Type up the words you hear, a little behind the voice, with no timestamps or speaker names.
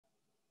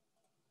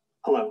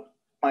Hello,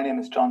 my name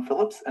is John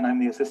Phillips, and I'm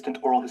the Assistant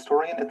Oral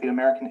Historian at the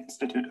American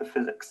Institute of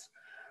Physics.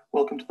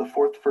 Welcome to the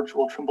fourth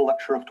virtual Trimble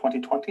Lecture of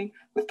 2020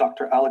 with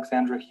Dr.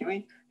 Alexandra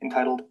Hui,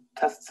 entitled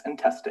Tests and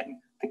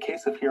Testing, the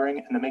Case of Hearing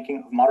and the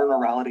Making of Modern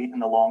Aurality in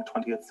the Long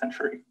 20th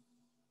Century.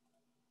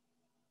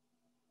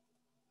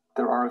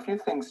 There are a few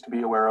things to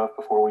be aware of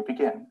before we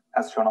begin,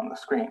 as shown on the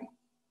screen.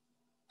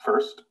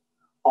 First,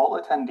 all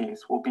attendees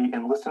will be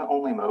in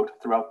listen-only mode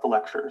throughout the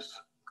lectures.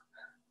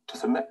 To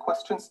submit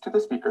questions to the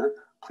speaker,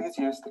 please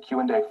use the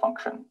Q&A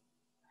function.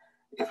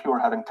 If you are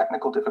having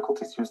technical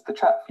difficulties, use the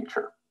chat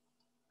feature.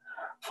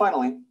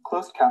 Finally,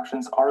 closed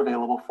captions are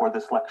available for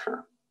this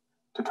lecture.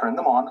 To turn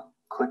them on,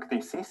 click the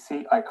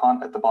CC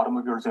icon at the bottom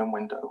of your Zoom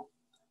window.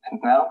 And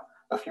now,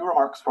 a few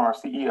remarks from our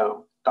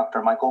CEO,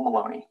 Dr. Michael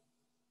Maloney.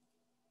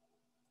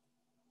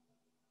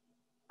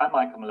 I'm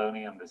Michael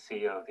Maloney. I'm the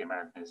CEO of the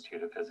American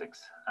Institute of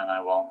Physics, and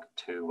I want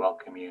to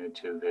welcome you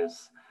to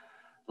this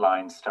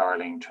Lyne,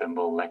 Starling,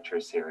 Trimble lecture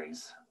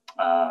series.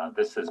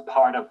 This is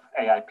part of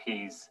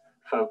AIP's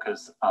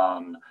focus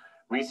on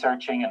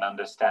researching and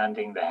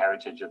understanding the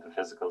heritage of the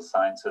physical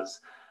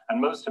sciences,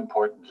 and most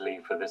importantly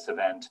for this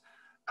event,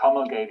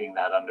 promulgating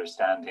that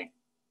understanding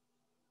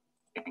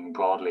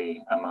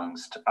broadly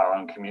amongst our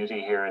own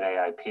community here at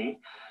AIP.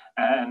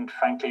 And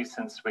frankly,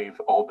 since we've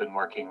all been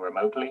working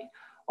remotely,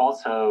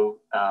 also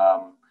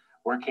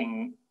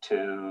working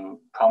to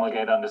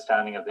promulgate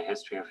understanding of the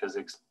history of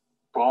physics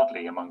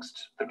broadly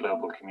amongst the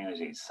global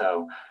community.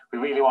 So we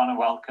really want to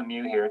welcome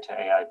you here to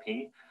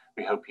AIP.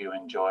 We hope you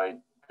enjoyed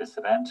this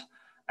event,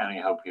 and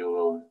we hope you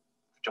will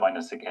join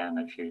us again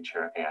at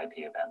future AIP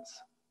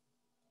events.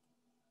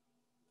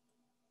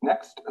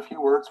 Next, a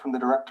few words from the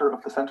Director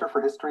of the Center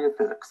for History of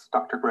Physics,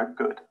 Dr. Greg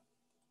Good.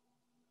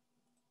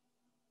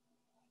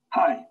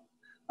 Hi,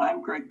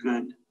 I'm Greg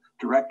Good,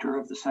 Director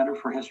of the Center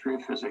for History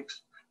of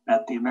Physics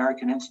at the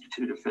American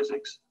Institute of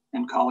Physics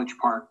in College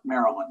Park,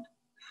 Maryland.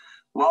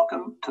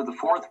 Welcome to the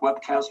fourth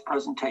webcast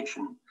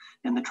presentation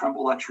in the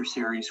Trimble Lecture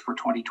Series for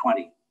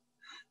 2020.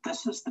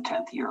 This is the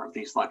 10th year of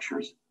these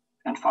lectures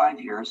and 5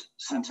 years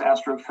since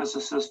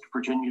astrophysicist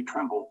Virginia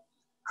Trimble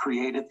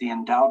created the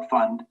endowed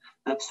fund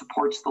that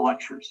supports the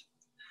lectures.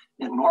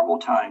 In normal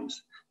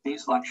times,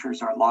 these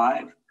lectures are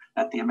live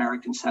at the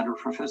American Center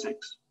for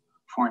Physics.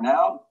 For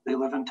now, they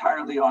live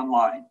entirely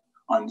online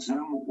on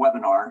Zoom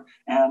webinar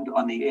and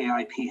on the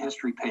AIP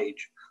history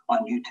page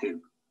on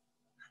YouTube.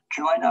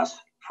 Join us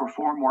for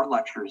 4 more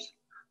lectures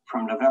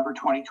from November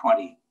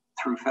 2020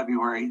 through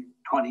February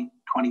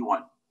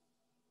 2021.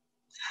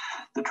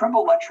 The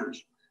Trimble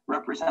Lectures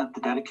represent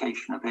the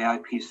dedication of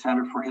AIP's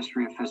Center for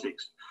History of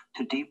Physics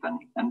to deepen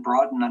and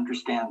broaden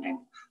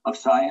understanding of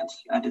science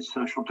and its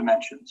social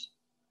dimensions.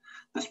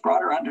 This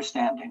broader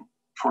understanding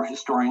for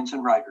historians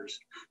and writers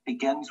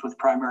begins with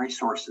primary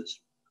sources,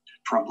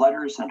 from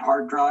letters and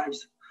hard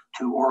drives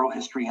to oral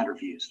history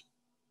interviews.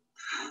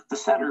 The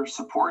Center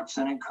supports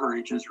and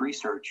encourages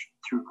research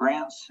through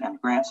grants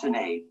and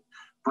aid,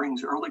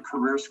 brings early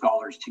career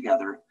scholars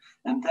together,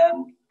 and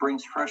then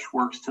brings fresh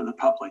works to the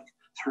public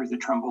through the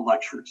Trimble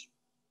Lectures.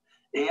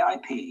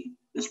 AIP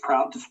is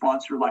proud to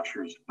sponsor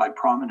lectures by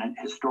prominent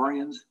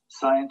historians,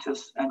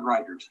 scientists, and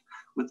writers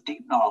with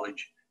deep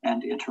knowledge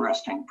and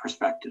interesting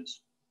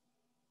perspectives.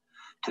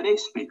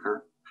 Today's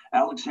speaker,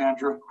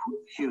 Alexandra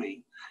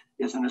Hui,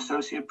 is an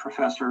associate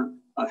professor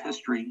of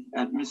history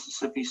at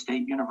Mississippi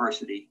State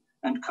University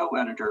and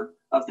co-editor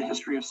of the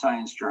History of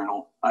Science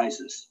journal,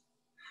 ISIS.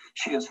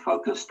 She has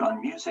focused on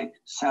music,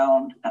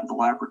 sound, and the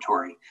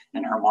laboratory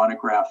in her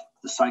monograph,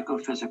 The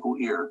Psychophysical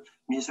Ear,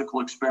 Musical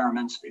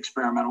Experiments,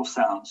 Experimental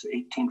Sounds,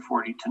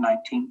 1840 to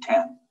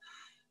 1910,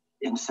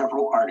 in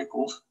several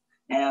articles,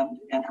 and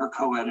in her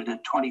co-edited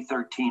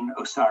 2013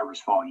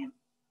 Osiris volume.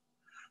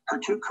 Her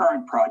 2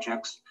 current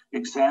projects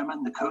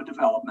examine the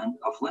co-development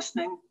of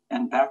listening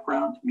and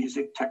background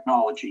music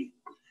technology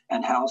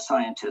and how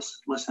scientists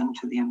listen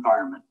to the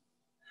environment.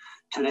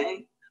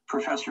 Today,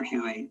 Professor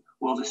Hui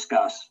will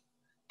discuss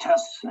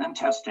tests and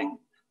testing,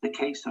 the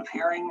case of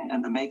hearing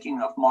and the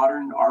making of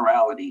modern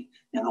aurality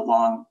in the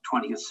long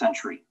 20th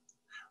century.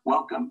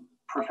 Welcome,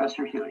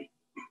 Professor Hui.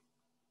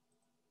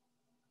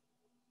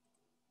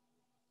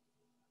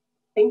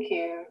 Thank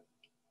you.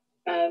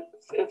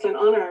 It's an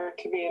honor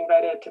to be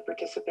invited to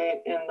participate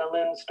in the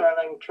Lyne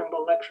Starling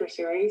Trimble Lecture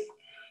Series.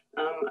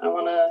 I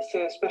want to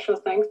say a special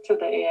thanks to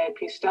the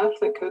AIP staff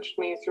that coached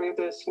me through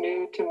this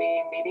new to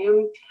me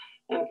medium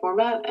and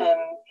format, and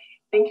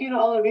thank you to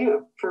all of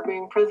you for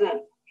being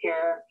present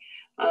here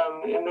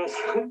in this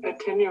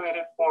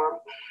attenuated form,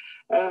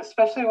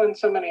 especially when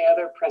so many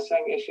other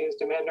pressing issues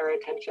demand our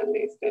attention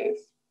these days.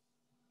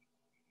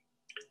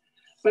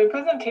 My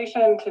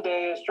presentation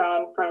today is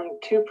drawn from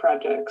 2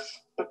 projects.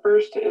 The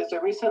first is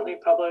a recently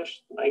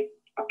published, like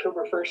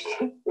October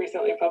 1st,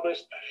 recently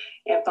published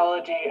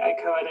anthology I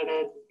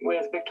co-edited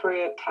with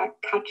Victoria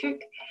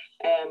Tkachik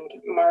and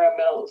Mara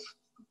Mills.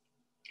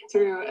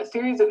 Through a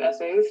series of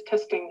essays,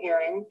 Testing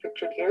Hearing,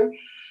 pictured here,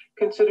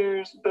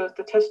 considers both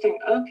the testing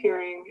of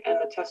hearing and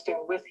the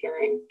testing with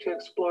hearing to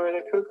explore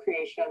the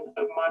co-creation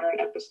of modern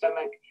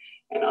epistemic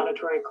and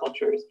auditory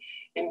cultures,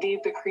 indeed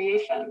the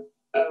creation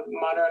of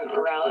modern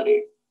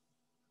aurality.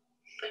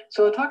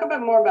 So I'll talk a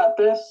bit more about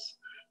this,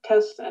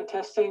 tests and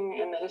testing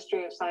in the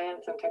history of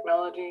science and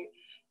technology,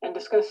 and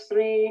discuss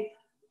 3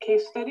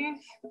 case studies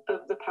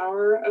of the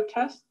power of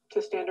tests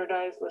to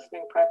standardize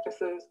listening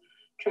practices,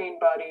 train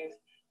bodies,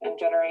 and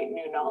generate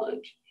new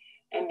knowledge,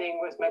 ending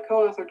with my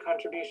co-authored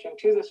contribution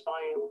to this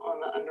volume on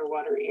the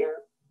underwater ear.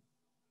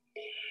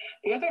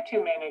 The other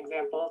 2 main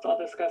examples I'll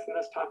discuss in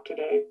this talk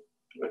today,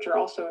 which are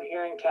also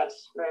hearing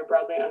tests, very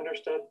broadly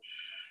understood,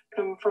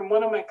 come from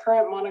one of my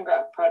current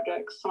monograph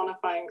projects,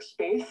 Sonifying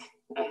Space,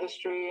 a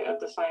history of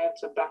the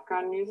science of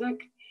background music,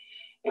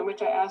 in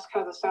which I ask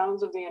how the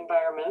sounds of the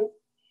environment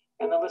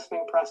and the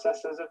listening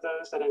processes of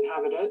those that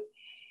inhabit it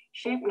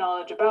shape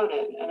knowledge about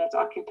it and its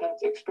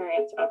occupants'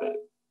 experience of it.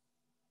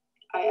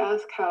 I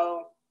ask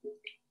how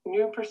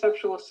new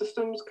perceptual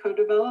systems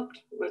co-developed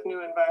with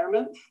new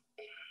environments.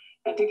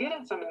 And to get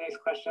at some of these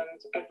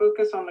questions, I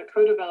focus on the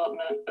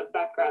co-development of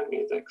background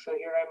music. So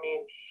here I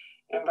mean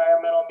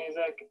environmental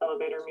music,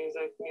 elevator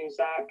music,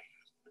 Muzak.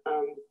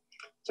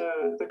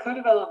 So the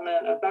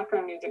co-development of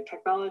background music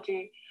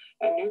technology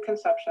and new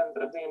conceptions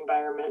of the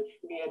environment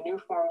via new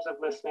forms of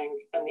listening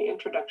and the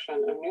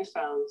introduction of new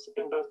sounds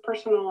in both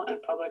personal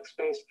and public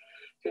space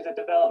through the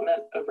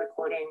development of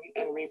recording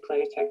and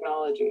replay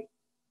technology.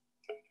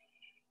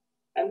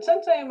 And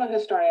since I am a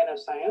historian of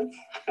science,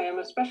 I am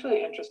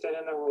especially interested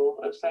in the role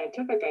of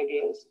scientific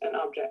ideas and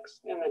objects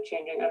in the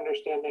changing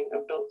understanding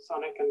of built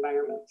sonic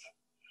environments.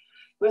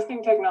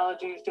 Listening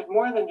technologies did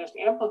more than just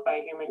amplify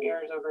human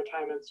ears over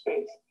time and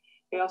space.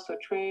 They also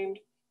trained,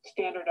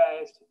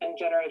 standardized, and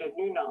generated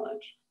new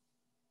knowledge.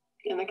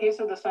 In the case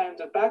of the science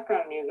of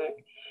background music,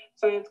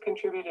 science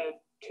contributed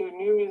to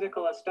new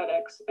musical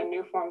aesthetics and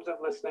new forms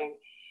of listening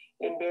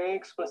in very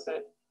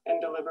explicit and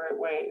deliberate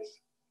ways,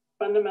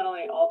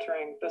 fundamentally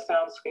altering the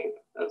soundscape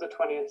of the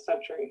 20th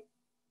century.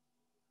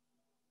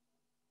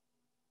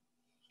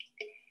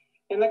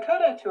 In the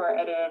coda to our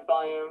edited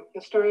volume,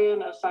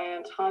 historian of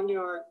science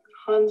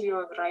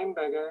Hans-Jörg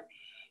Reinberger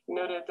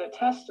noted that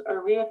tests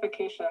are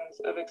reifications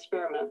of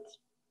experiments.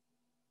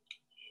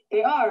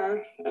 They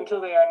are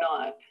until they are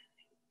not.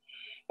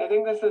 I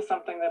think this is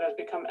something that has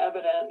become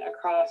evident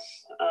across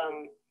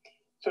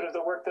sort of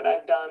the work that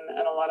I've done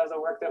and a lot of the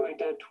work that we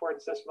did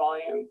towards this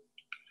volume.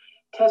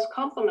 Tests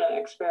complement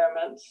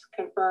experiments,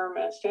 confirm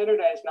and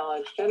standardize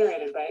knowledge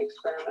generated by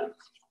experiments.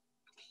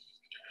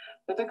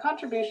 But the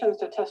contributions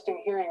to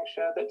testing hearing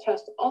show that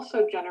tests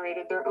also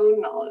generated their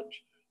own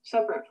knowledge,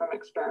 separate from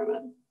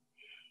experiment.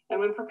 And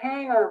when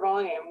preparing our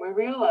volume, we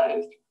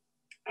realized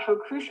how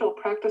crucial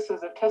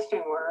practices of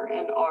testing were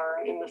and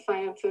are in the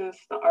sciences,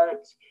 the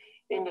arts,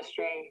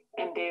 industry,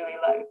 and daily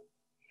life.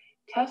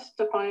 Tests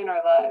define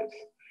our lives,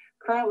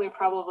 currently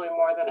probably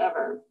more than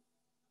ever.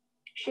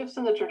 Shifts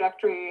in the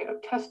trajectory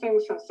of testing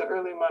since the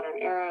early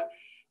modern era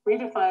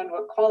redefined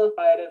what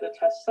qualified as a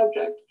test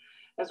subject,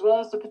 as well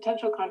as the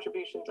potential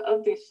contributions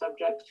of these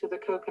subjects to the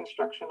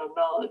co-construction of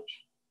knowledge.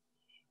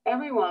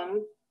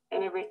 Everyone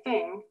and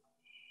everything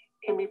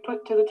can be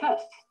put to the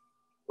test,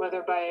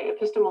 whether by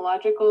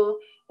epistemological,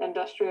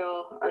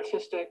 industrial,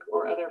 artistic,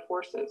 or other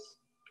forces.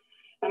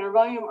 And our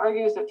volume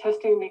argues that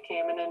testing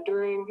became an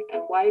enduring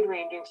and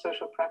wide-ranging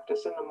social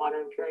practice in the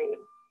modern period.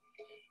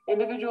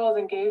 Individuals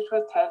engaged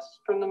with tests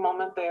from the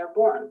moment they are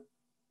born.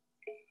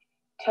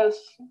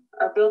 Tests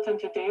are built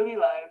into daily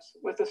lives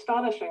with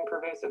astonishing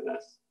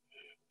pervasiveness.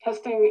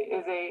 Testing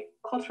is a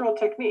cultural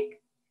technique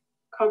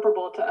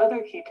comparable to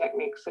other key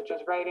techniques such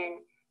as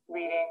writing,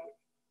 reading,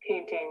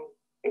 painting,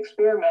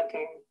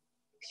 experimenting,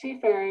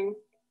 seafaring,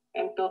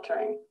 and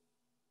filtering.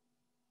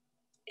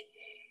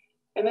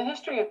 In the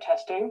history of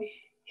testing,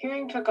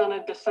 hearing took on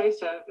a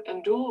decisive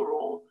and dual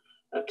role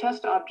of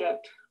test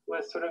object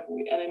with sort of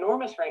an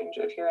enormous range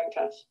of hearing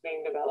tests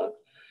being developed,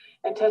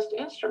 and test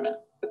instrument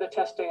for the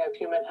testing of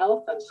human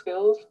health and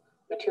skills,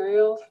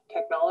 materials,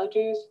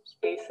 technologies,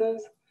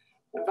 spaces,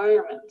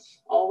 environments,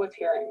 all with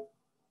hearing.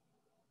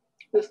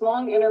 This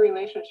long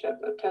interrelationship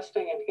of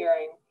testing and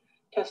hearing,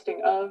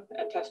 testing of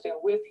and testing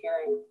with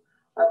hearing,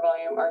 our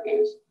volume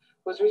argues,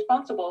 was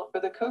responsible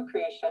for the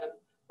co-creation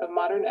of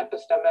modern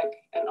epistemic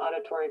and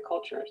auditory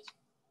cultures.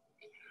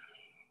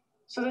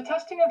 So the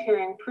testing of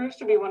hearing proves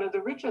to be one of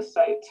the richest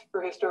sites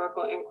for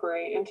historical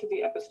inquiry into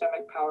the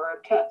epistemic power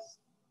of tests.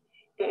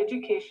 The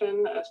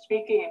education of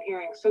speaking and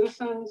hearing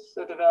citizens,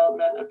 the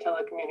development of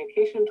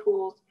telecommunication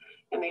tools,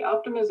 and the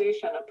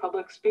optimization of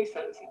public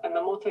spaces and the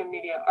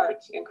multimedia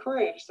arts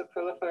encouraged the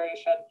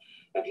proliferation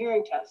of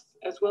hearing tests,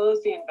 as well as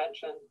the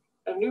invention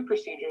of new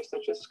procedures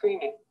such as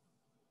screening.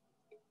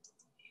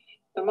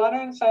 The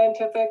modern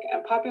scientific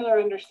and popular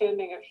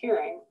understanding of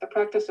hearing, the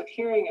practice of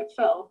hearing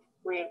itself,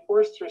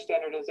 reinforced through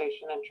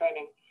standardization and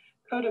training,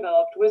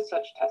 co-developed with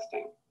such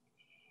testing.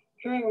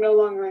 Hearing no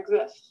longer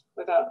exists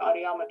without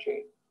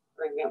audiometry,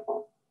 for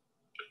example.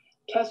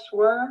 Tests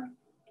were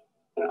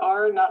and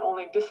are not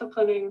only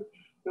disciplining,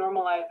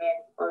 normalizing,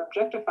 or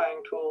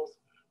objectifying tools,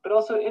 but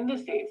also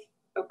indices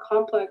of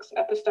complex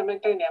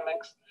epistemic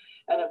dynamics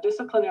and of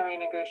disciplinary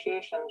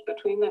negotiations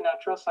between the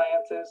natural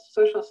sciences,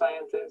 social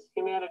sciences,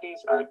 humanities,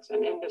 arts,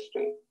 and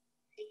industry.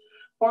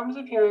 Forms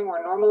of hearing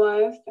were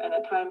normalized and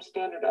at times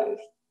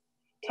standardized.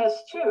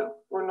 Tests, too,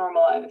 were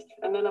normalized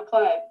and then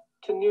applied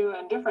to new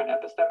and different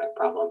epistemic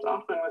problems,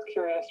 often with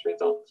curious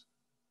results.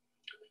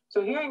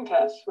 So hearing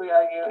tests, we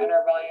argue in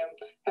our volume,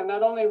 have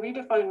not only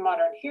redefined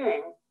modern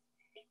hearing,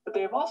 but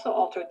they have also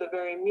altered the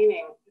very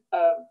meaning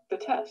of the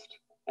test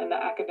and the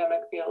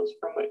academic fields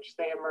from which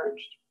they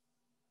emerged.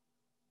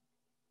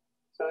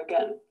 So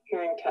again,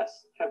 hearing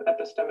tests have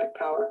epistemic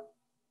power.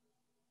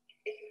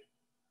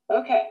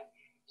 Okay,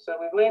 so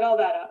we've laid all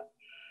that out.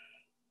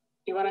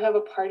 You want to have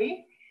a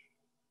party?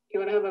 You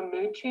want to have a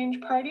mood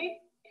change party?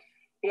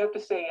 You have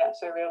to say yes.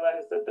 I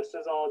realize that this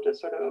is all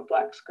just sort of a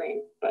black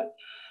screen, but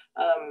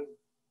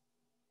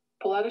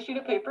pull out a sheet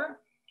of paper.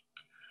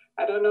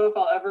 I don't know if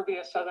I'll ever be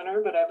a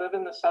Southerner, but I live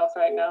in the South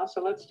right now,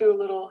 so let's do a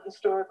little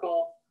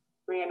historical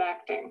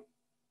reenacting.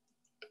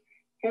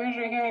 Here's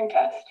your hearing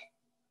test.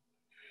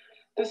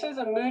 This is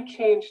a mood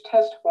change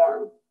test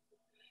form.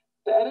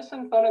 The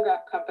Edison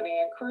Phonograph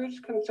Company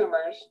encouraged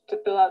consumers to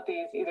fill out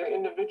these either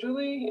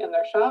individually in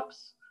their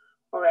shops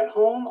or at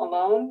home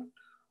alone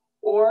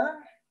or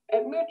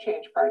at mood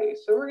change parties.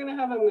 So we're going to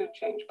have a mood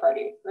change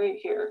party right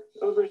here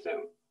over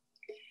Zoom.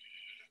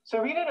 So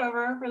read it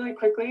over really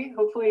quickly.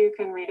 Hopefully you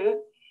can read it.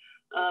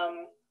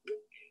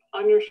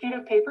 On your sheet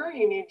of paper,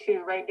 you need to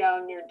write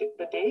down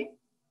the date.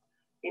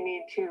 You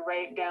need to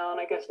write down,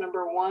 I guess,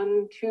 number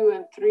 1, 2,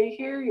 and 3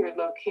 here, your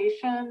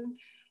location,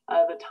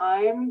 the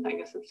time, I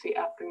guess it's the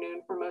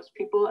afternoon for most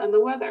people, and the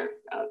weather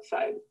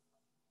outside.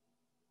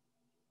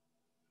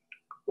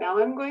 Now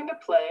I'm going to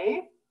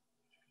play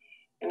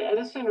an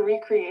Edison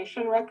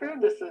recreation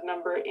record. This is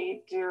number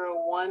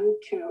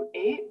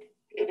 80128.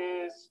 It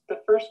is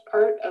the first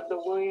part of the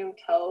William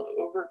Tell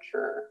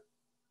Overture.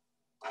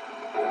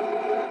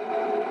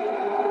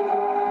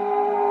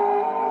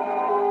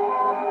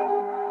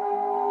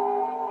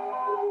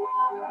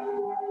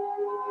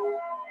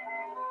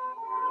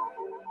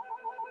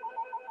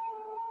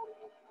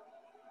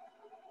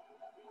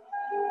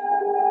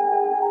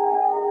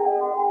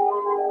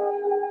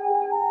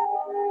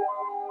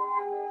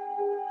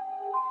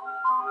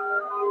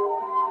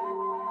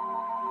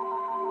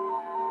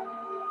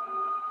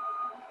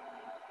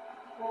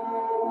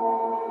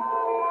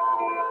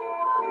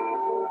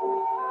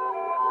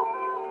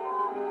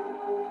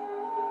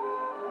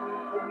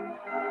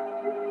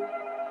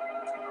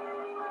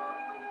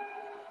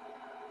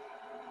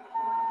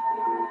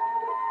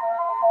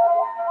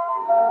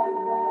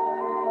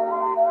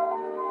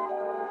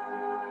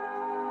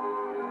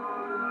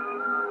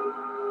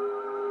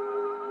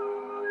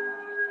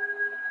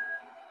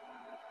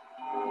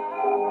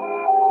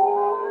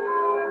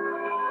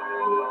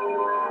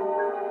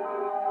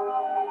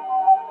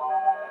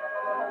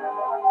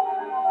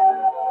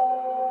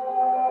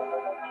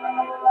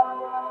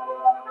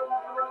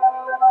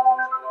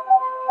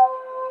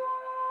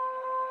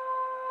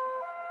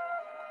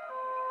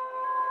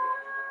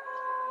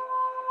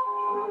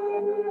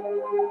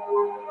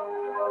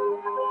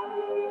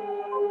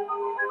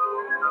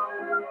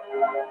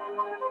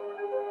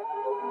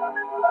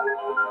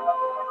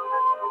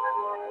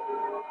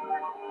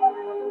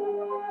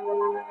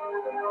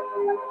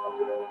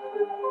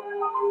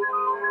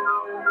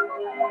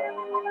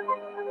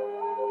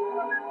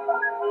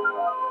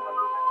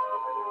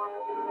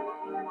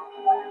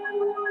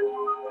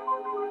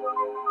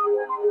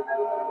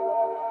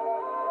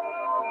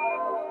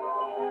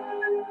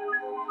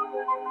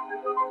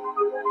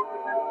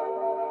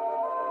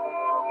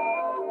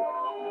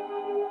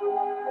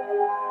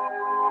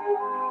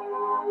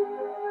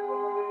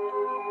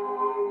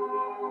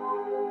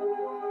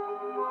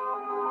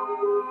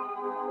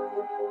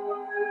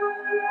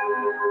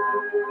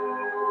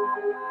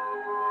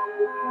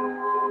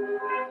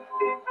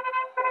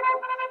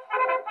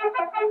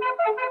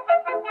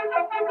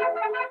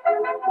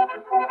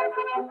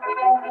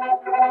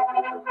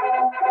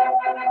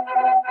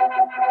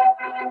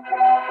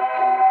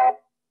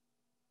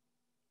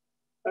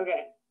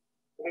 Okay,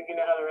 I think you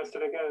know how the rest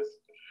of it goes.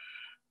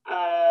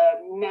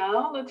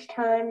 Now let's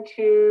turn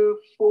to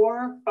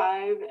 4,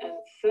 5, and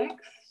 6.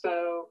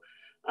 So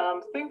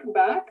think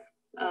back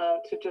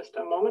to just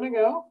a moment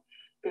ago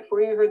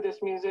before you heard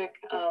this music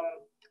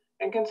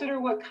and consider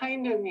what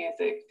kind of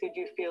music did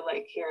you feel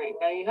like hearing.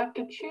 Now you have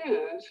to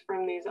choose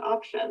from these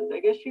options.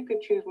 I guess you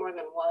could choose more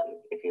than one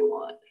if you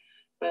want,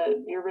 but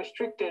you're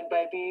restricted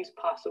by these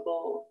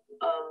possible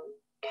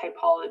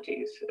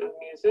typologies of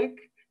music.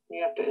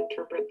 You have to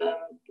interpret them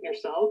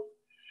yourself.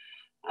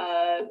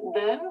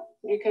 Then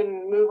you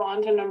can move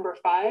on to number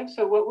 5.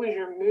 So what was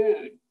your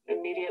mood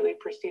immediately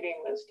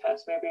preceding this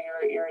test? Maybe you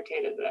were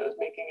irritated that I was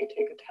making you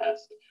take a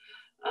test.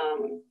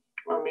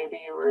 Or maybe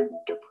you were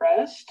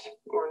depressed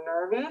or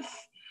nervous.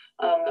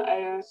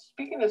 I was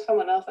speaking to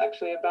someone else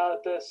actually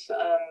about this,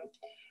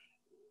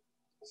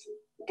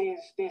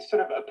 these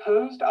sort of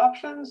opposed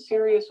options,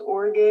 serious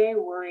or gay,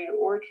 worried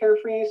or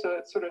carefree. So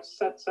it sort of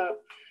sets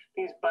up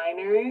these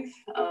binaries,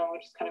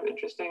 which is kind of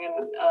interesting.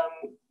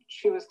 And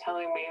she was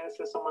telling me, this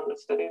is someone that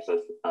studies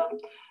this,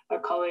 a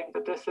colleague,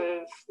 that this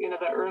is, you know,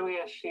 the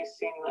earliest she's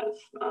seen this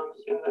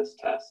in this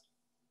test.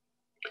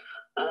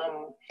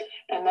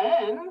 And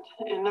then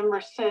in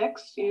number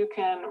 6, you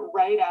can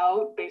write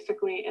out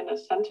basically in a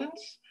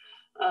sentence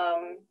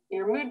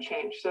your mood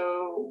change.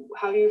 So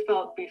how you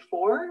felt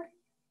before,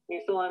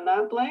 you fill in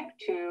that blank,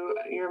 to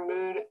your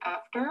mood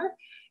after,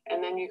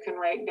 and then you can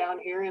write down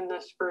here in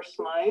this first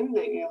line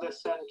that you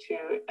listen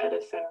to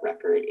Edison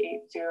record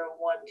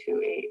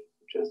 80128,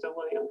 which is the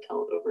William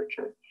Tell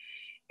Overture.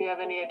 If you have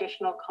any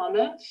additional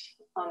comments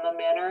on the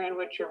manner in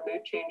which your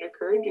mood change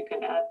occurred, you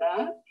can add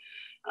that.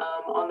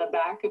 On the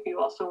back, if you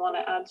also want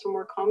to add some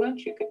more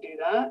comments, you could do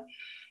that.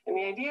 And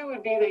the idea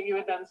would be that you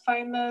would then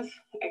sign this,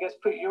 I guess,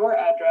 put your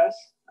address,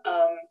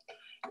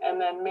 and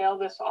then mail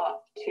this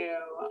off to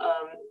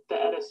the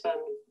Edison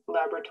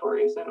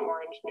laboratories in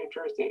Orange, New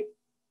Jersey.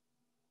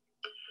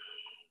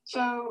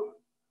 So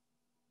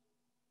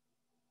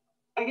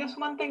I guess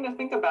one thing to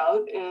think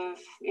about is,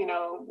 you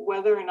know,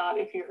 whether or not,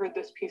 if you heard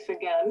this piece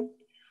again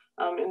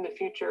in the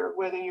future,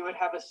 whether you would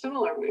have a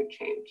similar mood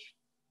change,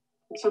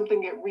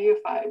 something get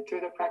reified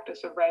through the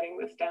practice of writing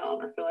this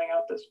down or filling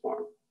out this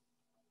form.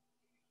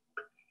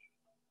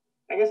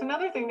 I guess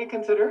another thing to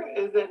consider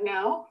is that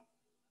now,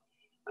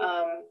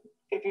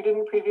 if you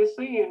didn't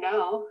previously, you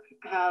now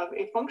have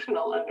a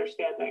functional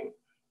understanding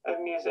of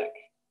music.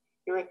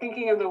 You are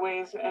thinking of the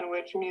ways in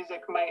which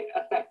music might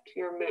affect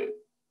your mood.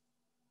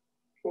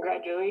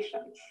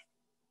 Congratulations.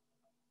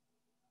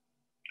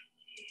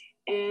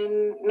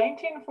 In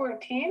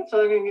 1914,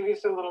 so I'm going to give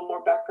you a little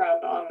more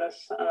background on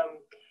this,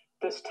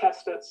 this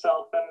test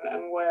itself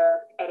and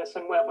where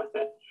Edison went with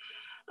it.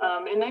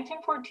 In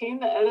 1914,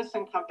 the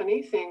Edison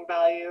Company, seeing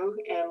value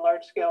in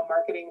large-scale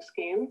marketing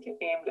schemes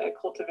aimed at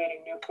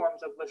cultivating new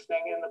forms of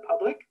listening in the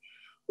public,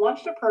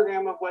 launched a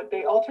program of what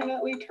they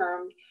alternately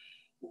termed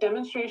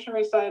demonstration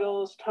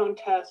recitals, tone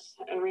tests,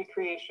 and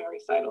recreation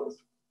recitals.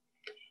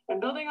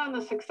 And building on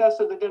the success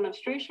of the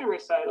demonstration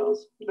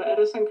recitals, the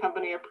Edison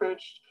Company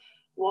approached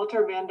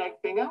Walter Van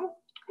Dyke Bingham,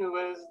 who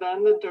was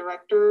then the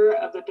director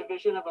of the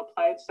Division of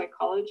Applied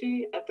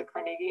Psychology at the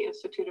Carnegie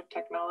Institute of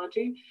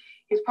Technology.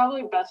 He's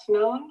probably best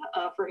known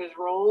for his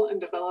role in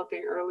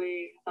developing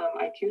early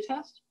IQ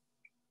tests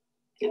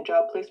and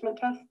job placement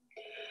tests.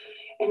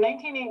 In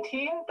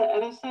 1918, the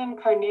Edison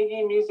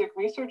Carnegie Music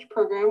Research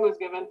Program was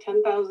given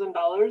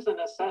 $10,000 and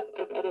a set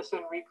of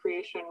Edison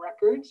recreation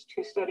records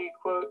to study,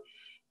 quote,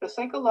 the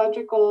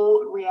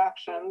psychological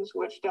reactions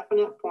which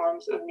definite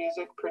forms of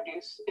music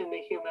produce in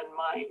the human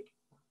mind,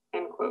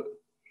 end quote.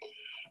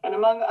 And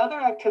among other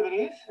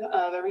activities,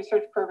 the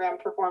research program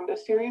performed a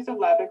series of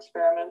lab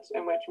experiments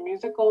in which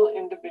musical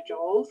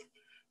individuals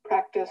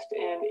practiced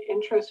in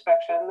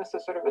introspection. This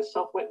is sort of a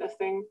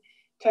self-witnessing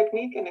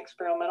technique in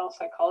experimental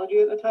psychology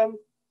at the time.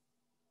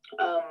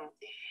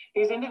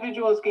 These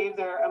individuals gave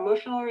their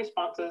emotional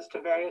responses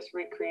to various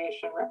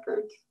recreation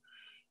records.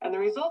 And the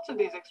results of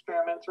these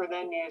experiments were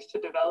then used to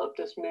develop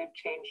this mood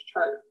change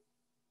chart.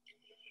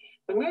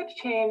 The mood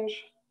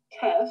change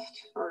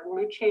test, or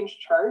mood change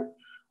chart,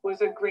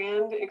 was a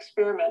grand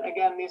experiment.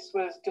 Again, this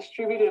was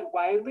distributed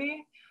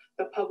widely.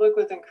 The public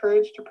was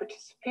encouraged to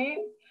participate.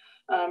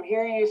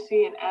 Here you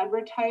see an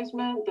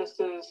advertisement. This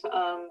is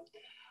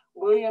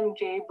William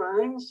J.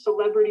 Burns'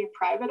 Celebrity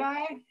Private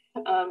Eye.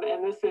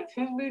 And this is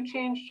his mood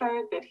change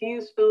chart that he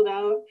has filled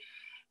out.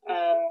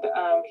 And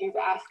he's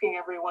asking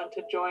everyone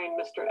to join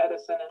Mr.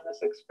 Edison in this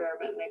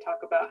experiment. And they talk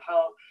about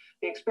how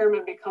the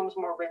experiment becomes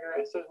more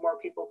rigorous as more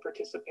people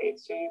participate.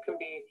 So you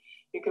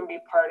can be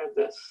part of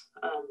this,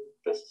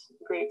 this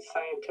great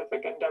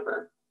scientific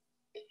endeavor.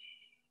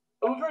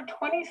 Over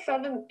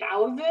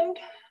 27,000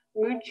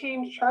 mood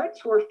change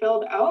charts were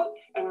filled out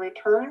and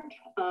returned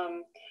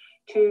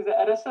to the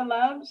Edison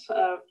labs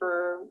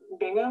for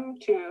Bingham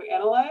to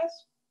analyze.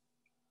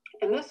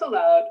 And this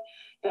allowed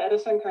the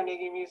Edison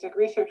Carnegie Music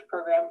Research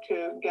Program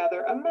to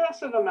gather a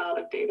massive amount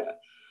of data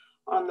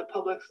on the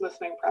public's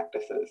listening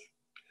practices.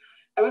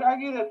 I would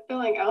argue that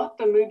filling out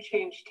the mood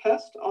change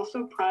test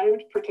also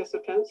primed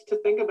participants to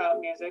think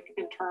about music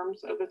in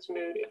terms of its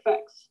mood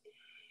effects.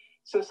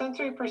 So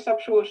sensory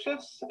perceptual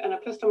shifts and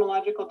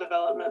epistemological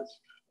developments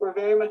were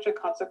very much a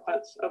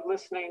consequence of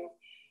listening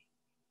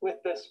with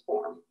this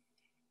form.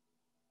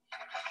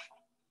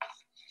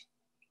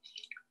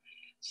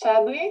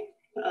 Sadly,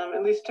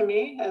 at least to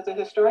me as a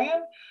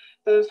historian,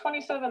 those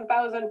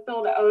 27,000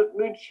 filled out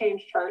mood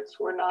change charts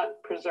were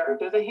not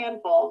preserved. There's a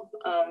handful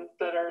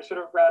that are sort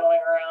of rattling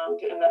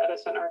around in the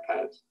Edison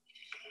archives.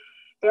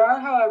 There are,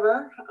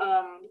 however,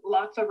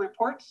 lots of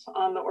reports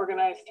on the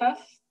organized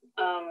tests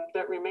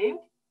that remain.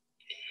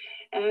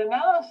 And an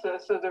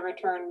analysis of the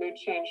returned mood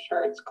change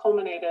charts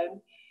culminated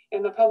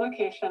in the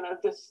publication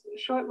of this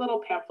short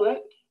little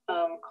pamphlet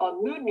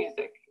called Mood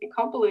Music, a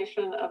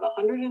compilation of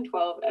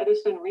 112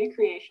 Edison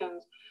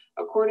recreations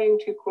according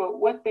to, quote,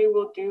 what they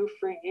will do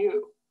for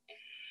you.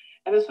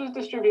 And this was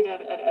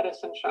distributed at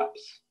Edison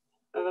shops.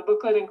 The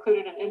booklet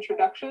included an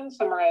introduction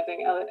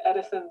summarizing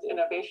Edison's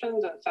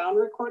innovations in sound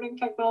recording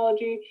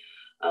technology,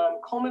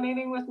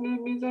 culminating with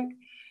mood music,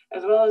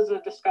 as well as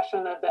a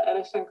discussion of the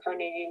Edison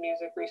Carnegie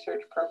Music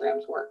Research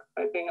Program's work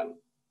by Bingham.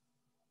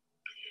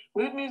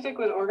 Mood music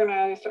was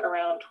organized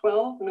around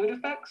 12 mood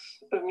effects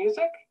of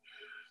music.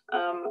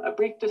 A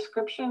brief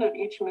description of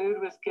each mood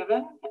was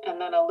given,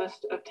 and then a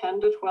list of 10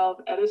 to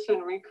 12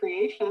 Edison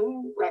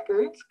recreation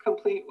records,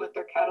 complete with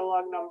their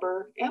catalog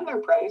number and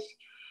their price,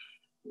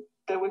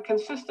 that would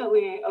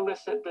consistently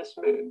elicit this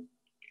mood.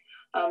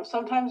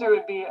 Sometimes there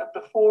would be a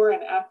before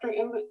and after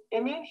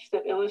image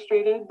that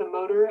illustrated the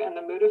motor and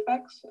the mood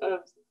effects of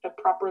a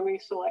properly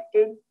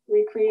selected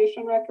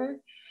recreation record.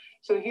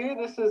 So here,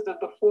 this is the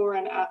before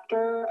and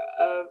after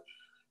of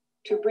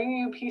 "To Bring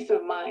You Peace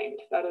of Mind."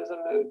 That is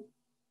a mood.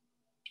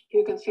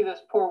 You can see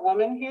this poor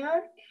woman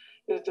here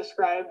is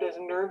described as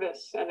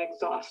nervous and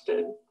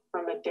exhausted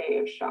from a day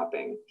of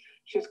shopping.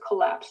 She's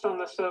collapsed on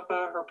the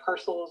sofa. Her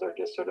parcels are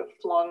just sort of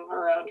flung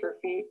around her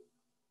feet.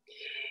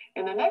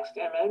 In the next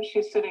image,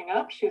 she's sitting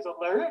up, she's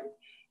alert,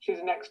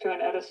 she's next to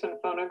an Edison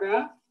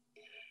phonograph,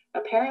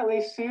 apparently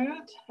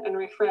soothed and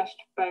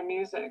refreshed by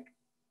music.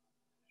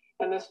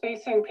 And the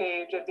spacing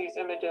page of these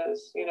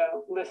images,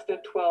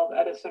 listed 12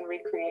 Edison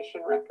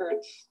recreation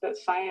records that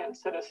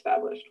science had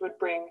established would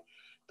bring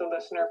the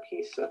listener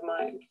peace of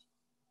mind.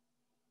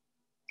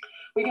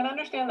 We can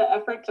understand the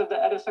efforts of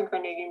the Edison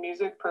Carnegie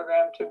Music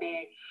Program to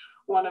be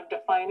one of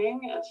defining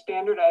and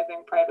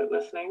standardizing private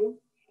listening,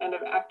 and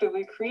of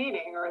actively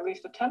creating, or at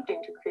least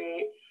attempting to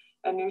create,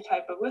 a new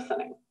type of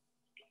listening.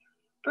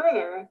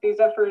 Further, these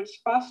efforts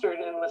fostered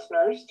in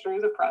listeners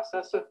through the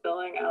process of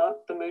filling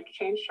out the mood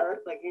change chart,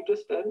 like you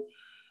just did,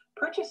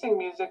 purchasing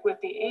music with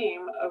the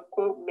aim of,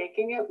 quote,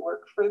 making it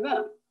work for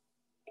them,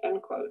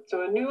 end quote.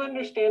 So a new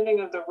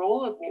understanding of the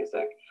role of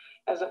music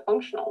as a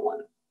functional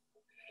one.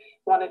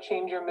 Want to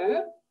change your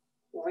mood?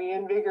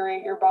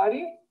 Reinvigorate your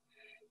body?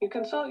 You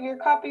consult your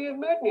copy of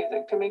mood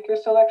music to make your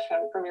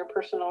selection from your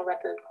personal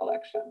record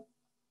collection.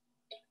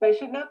 And I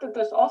should note that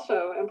this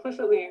also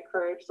implicitly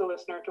encouraged the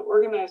listener to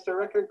organize their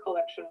record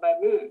collection by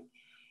mood,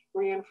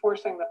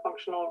 reinforcing the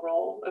functional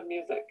role of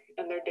music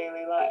in their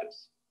daily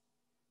lives.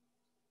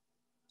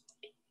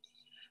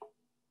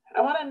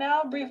 I want to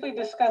now briefly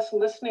discuss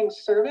listening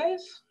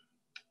surveys.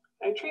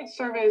 I treat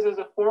surveys as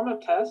a form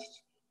of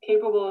test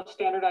capable of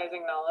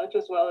standardizing knowledge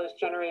as well as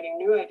generating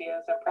new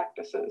ideas and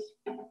practices.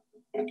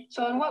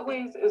 So in what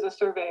ways is a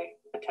survey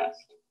a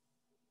test?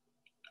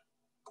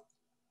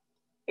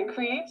 It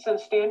creates and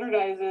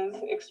standardizes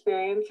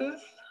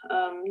experiences,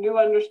 new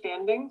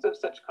understandings of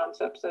such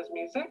concepts as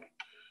music,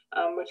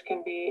 which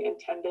can be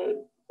intended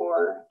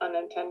or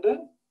unintended.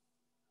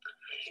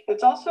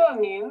 It's also a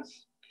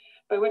means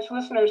by which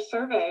listeners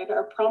surveyed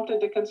are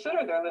prompted to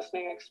consider their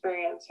listening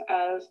experience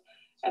as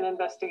an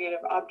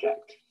investigative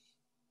object.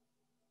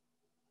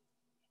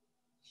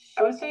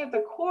 I would say at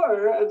the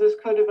core of this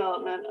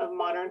co-development of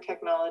modern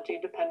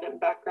technology-dependent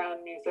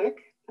background music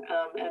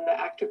and the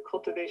active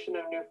cultivation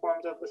of new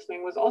forms of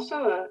listening was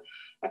also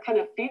a kind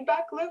of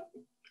feedback loop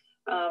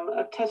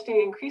of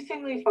testing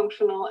increasingly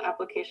functional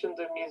applications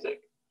of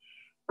music.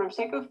 From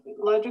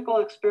psychological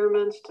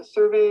experiments to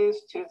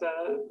surveys to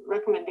the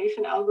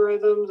recommendation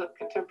algorithms of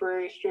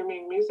contemporary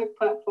streaming music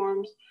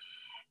platforms.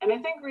 And I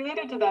think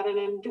related to that,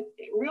 a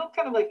real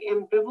kind of like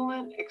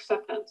ambivalent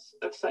acceptance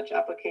of such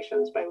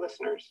applications by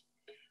listeners.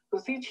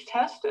 With each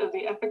test of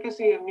the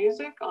efficacy of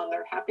music on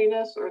their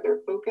happiness or their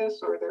focus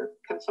or their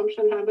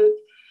consumption habits,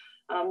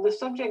 the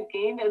subject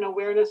gained an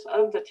awareness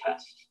of the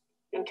test,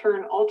 in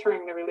turn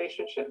altering the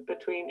relationship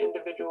between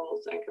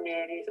individuals and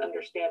communities'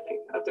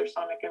 understanding of their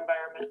sonic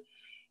environment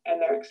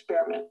and their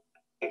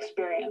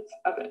experience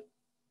of it.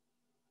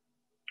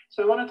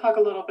 So I want to talk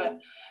a little bit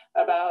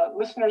about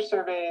listener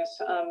surveys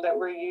that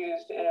were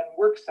used in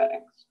work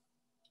settings.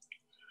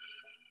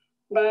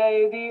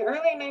 By the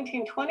early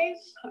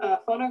 1920s,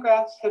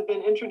 phonographs had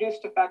been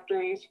introduced to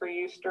factories for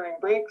use during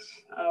breaks.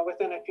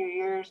 Within a few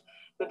years,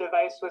 the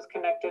device was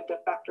connected to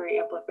factory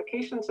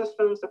amplification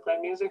systems to play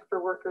music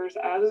for workers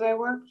as they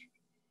worked.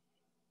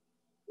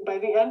 By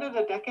the end of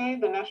the decade,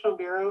 the National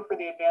Bureau for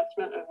the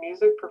Advancement of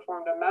Music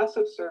performed a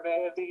massive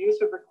survey of the use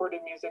of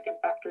recorded music in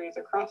factories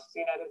across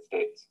the United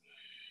States.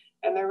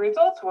 And their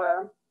results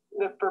were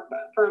that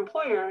for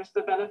employers,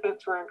 the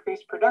benefits were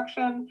increased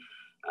production,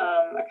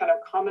 a kind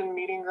of common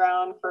meeting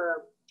ground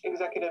for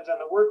executives in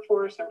the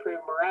workforce,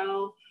 improved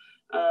morale,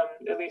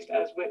 at least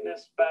as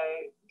witnessed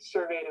by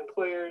surveyed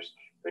employers,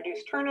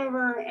 reduced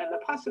turnover, and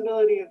the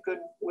possibility of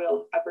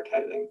goodwill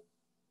advertising.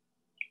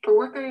 For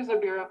workers, the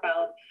Bureau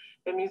found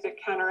that music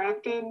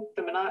counteracted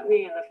the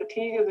monotony and the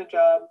fatigue of the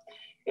job.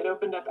 It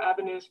opened up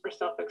avenues for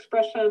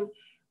self-expression,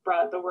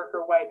 brought the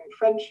worker widened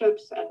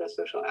friendships and a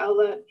social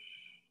outlet.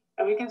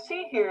 And we can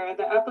see here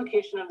the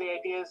application of the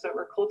ideas that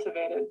were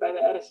cultivated by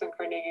the Edison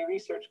Carnegie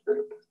Research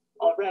Group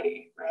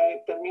already, right?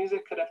 That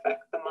music could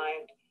affect the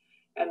mind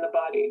and the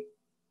body.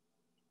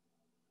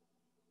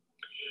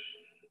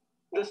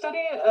 The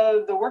study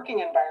of the working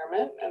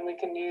environment, and we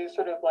can use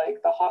sort of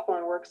like the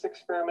Hawthorne Works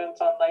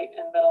experiments on light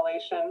and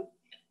ventilation,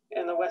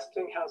 in the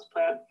Westinghouse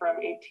plant from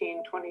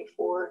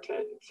 1924 to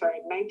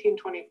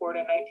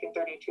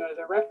 1932 as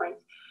a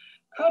reference,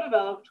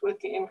 co-developed with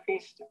the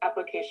increased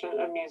application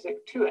of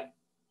music to it.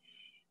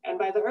 And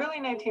by the early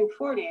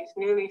 1940s,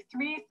 nearly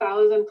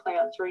 3,000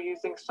 plants were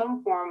using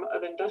some form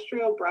of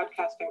industrial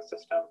broadcasting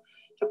system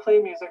to play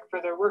music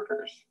for their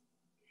workers.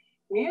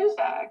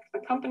 Muzak, the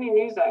company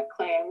Muzak,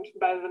 claimed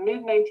by the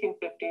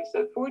mid-1950s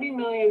that 40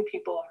 million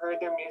people heard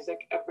their music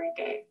every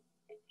day.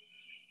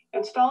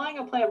 Installing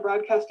a plant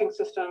broadcasting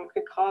system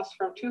could cost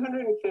from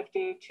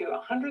 $250,000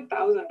 to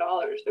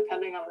 $100,000,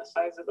 depending on the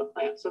size of the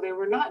plant. So they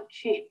were not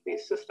cheap,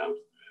 these systems.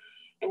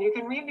 And you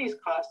can read these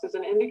costs as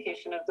an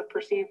indication of the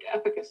perceived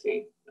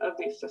efficacy of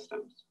these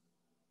systems.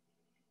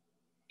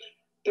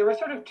 There were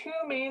sort of two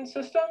main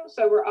systems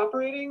that were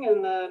operating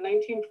in the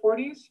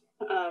 1940s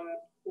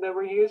that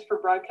were used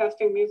for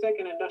broadcasting music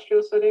in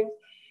industrial settings.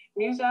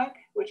 Muzak,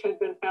 which had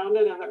been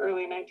founded in the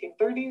early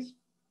 1930s,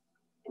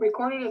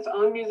 recorded its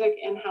own music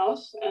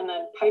in-house and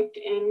then piped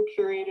in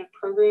curated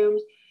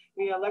programs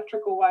via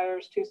electrical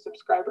wires to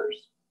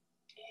subscribers.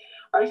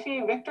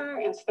 RCA Victor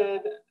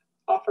instead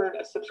offered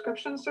a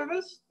subscription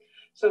service,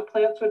 so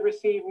plants would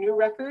receive new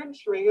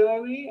records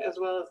regularly, as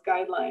well as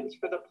guidelines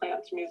for the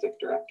plant's music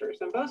directors.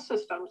 And both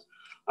systems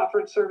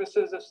offered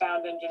services of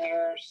sound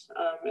engineers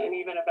and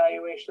even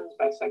evaluations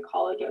by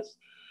psychologists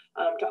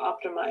to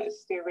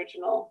optimize the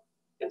original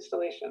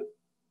installation.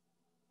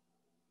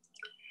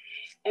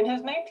 In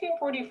his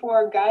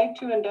 1944 Guide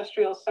to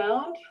Industrial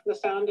Sound, the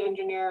sound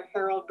engineer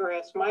Harold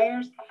Burris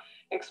Myers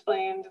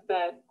explained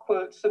that,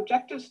 quote,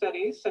 subjective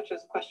studies such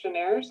as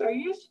questionnaires are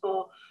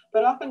useful,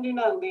 but often do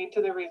not lead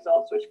to the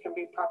results which can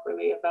be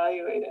properly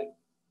evaluated.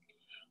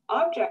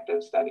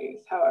 Objective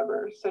studies,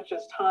 however, such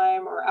as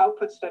time or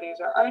output studies,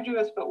 are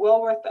arduous but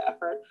well worth the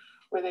effort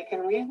where they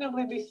can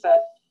reasonably be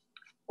set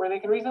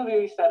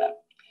up.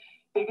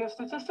 They give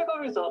statistical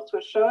results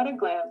which show at a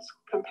glance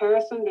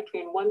comparison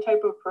between one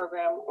type of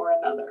program or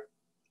another,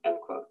 end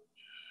quote.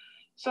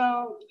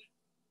 So,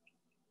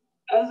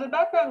 as a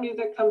background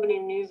music company,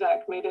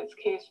 Muzak made its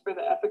case for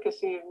the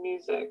efficacy of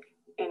music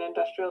in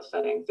industrial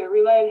settings. They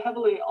relied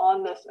heavily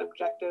on this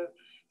objective,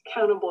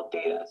 countable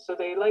data. So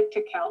they like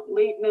to count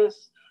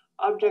lateness,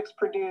 objects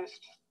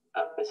produced,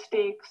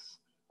 mistakes,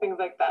 things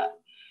like that.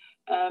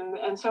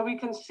 And so we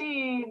can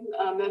see,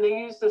 and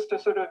they use this to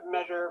sort of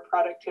measure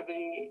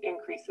productivity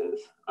increases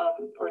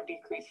or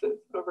decreases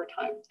over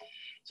time.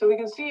 So we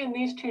can see in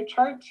these two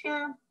charts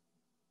here,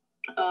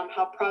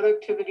 how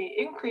productivity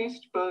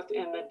increased both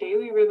in the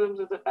daily rhythms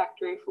of the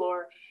factory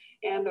floor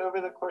and over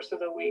the course of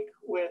the week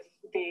with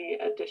the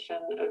addition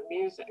of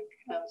music.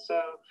 And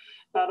so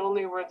not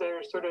only were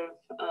there sort of,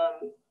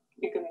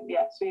 you can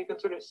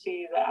sort of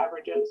see the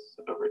averages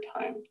over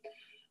time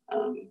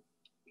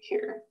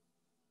here.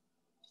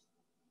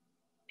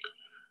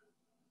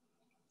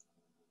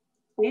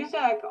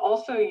 Muzak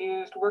also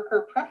used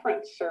worker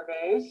preference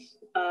surveys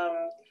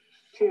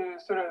to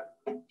sort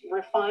of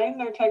refine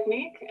their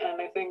technique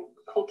and I think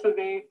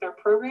cultivate their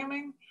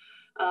programming,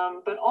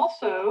 but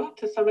also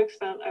to some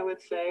extent, I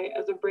would say,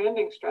 as a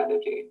branding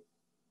strategy.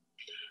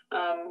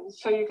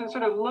 So you can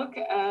sort of look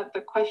at the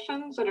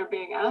questions that are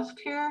being asked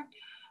here.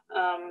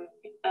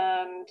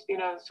 And,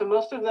 so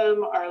most of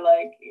them are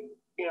like,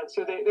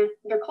 so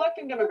they're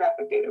collecting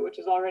demographic data, which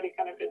is already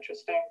kind of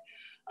interesting.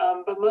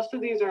 But most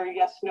of these are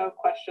yes, no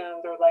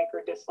questions or like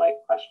or dislike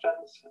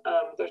questions.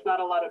 There's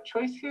not a lot of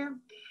choice here.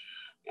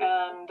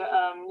 And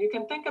you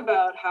can think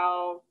about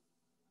how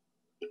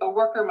a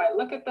worker might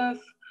look at this,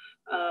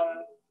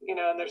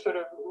 and they're sort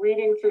of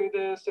reading through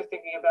this, they're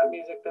thinking about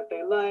music that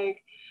they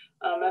like,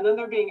 and then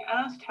they're being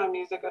asked how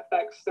music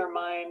affects their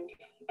mind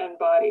and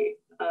body,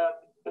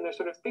 and they're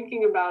sort of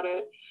thinking about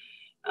it.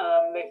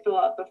 They fill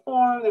out the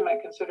form, they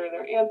might consider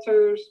their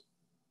answers,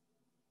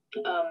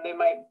 they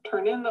might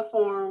turn in the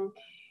form,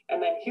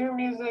 and then hear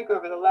music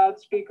over the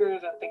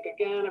loudspeakers and think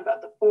again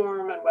about the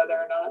form and whether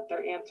or not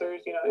their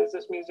answers, is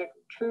this music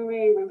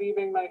truly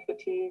relieving my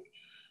fatigue?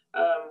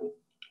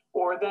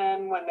 Or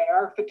then when they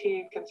are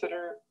fatigued,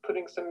 consider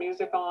putting some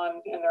music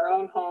on in their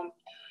own home.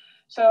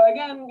 So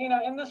again,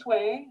 in this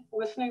way,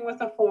 listening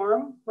with a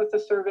form, with a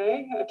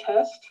survey, a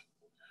test,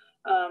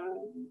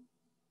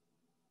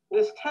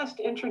 this test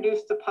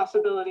introduced the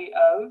possibility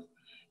of,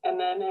 and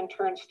then in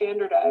turn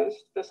standardized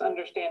this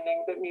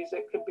understanding that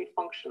music could be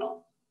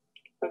functional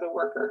for the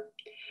worker.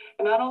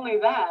 And not only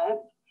that,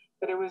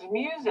 but it was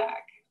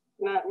Muzak,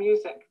 not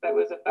music, that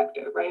was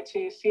effective, right? So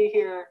you see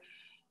here,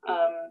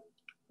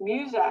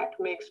 Muzak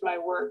makes my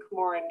work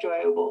more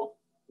enjoyable,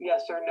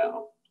 yes or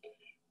no.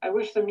 I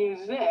wish the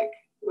music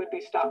would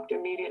be stopped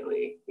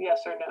immediately,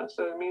 yes or no.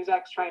 So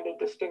Muzak's trying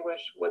to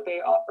distinguish what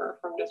they offer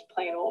from just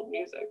plain old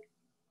music.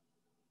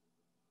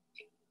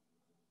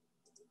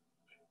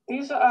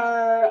 These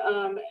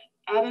are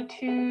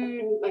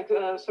attitude, like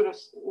a sort of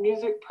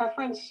music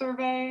preference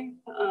survey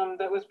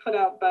that was put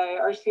out by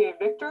RCA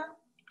Victor.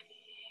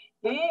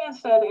 They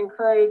instead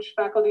encourage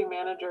faculty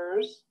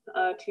managers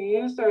to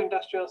use their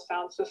industrial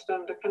sound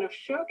system to kind of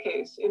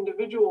showcase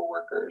individual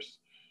workers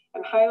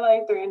and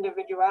highlight their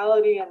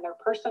individuality and their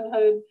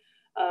personhood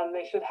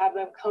They should have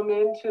them come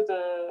into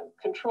the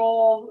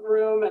control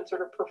room and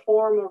sort of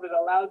perform over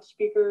the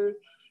loudspeakers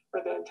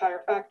for the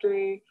entire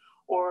factory,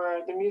 or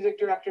the music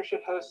director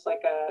should host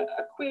like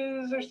a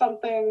quiz or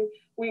something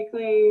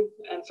weekly,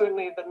 and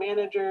certainly the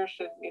manager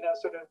should,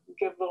 sort of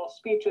give little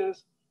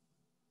speeches.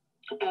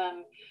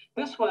 And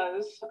this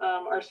was,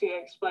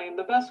 RCA explained,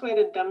 the best way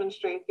to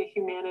demonstrate the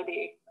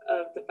humanity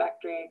of the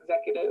factory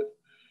executive.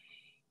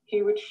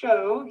 He would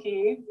show,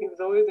 he was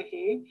always a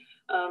he,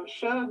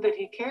 showed that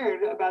he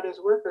cared about his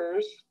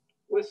workers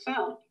with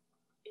sound.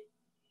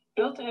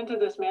 Built into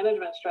this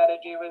management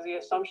strategy was the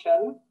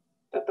assumption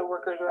that the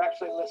workers were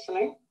actually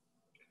listening.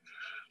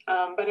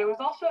 But it was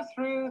also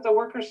through the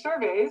workers'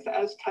 surveys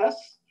as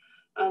tests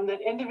that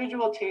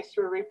individual tastes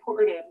were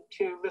reported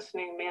to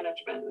listening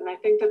management. And I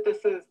think that this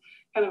is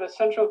kind of a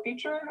central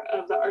feature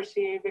of the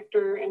RCA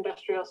Victor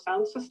industrial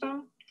sound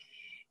system.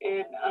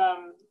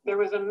 There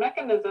was a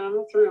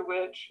mechanism through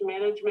which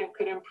management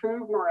could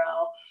improve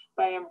morale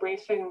by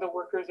embracing the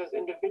workers as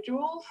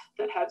individuals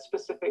that had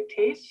specific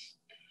tastes.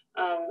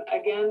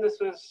 Again, this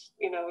was,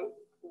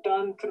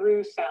 done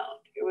through sound.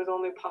 It was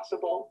only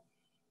possible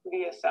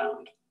via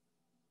sound.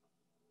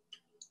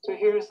 So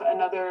here's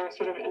another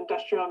sort of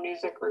industrial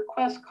music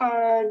request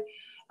card.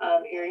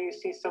 Here you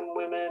see some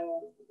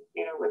women,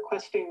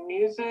 requesting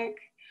music.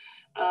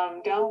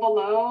 Down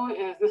below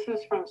this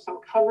is from some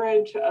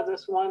coverage of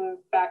this one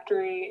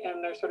factory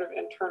in their sort of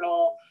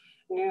internal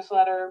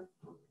newsletter.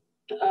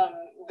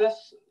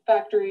 This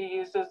factory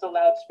uses the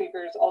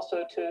loudspeakers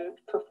also to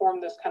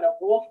perform this kind of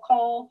wolf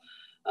call.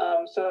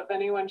 So if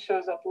anyone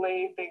shows up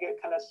late, they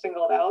get kind of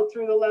singled out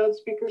through the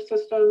loudspeaker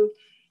system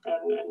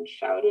and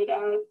shouted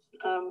at,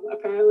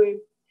 apparently.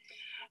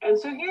 And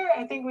so here,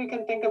 I think we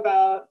can think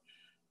about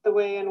the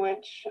way in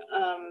which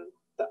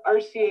the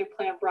RCA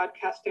plant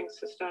broadcasting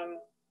system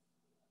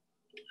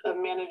of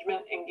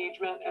management,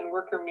 engagement, and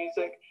worker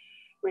music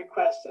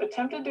requests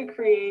attempted to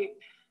create,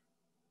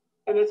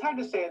 and it's hard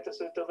to say if this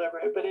is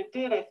deliberate, but it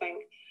did, I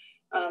think,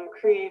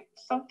 create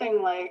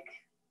something like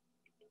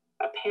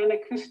a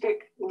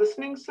pan-acoustic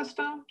listening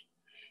system.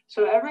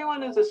 So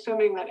everyone is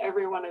assuming that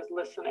everyone is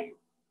listening.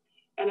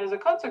 And as a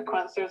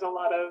consequence, there's a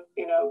lot of,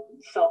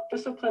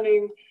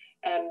 self-disciplining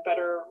and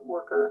better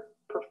worker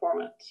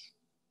performance.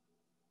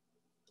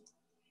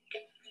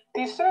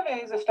 These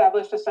surveys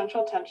established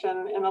essential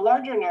tension in the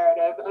larger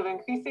narrative of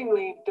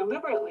increasingly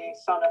deliberately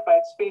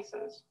sonified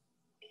spaces.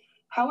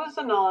 How is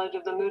the knowledge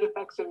of the mood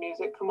effects of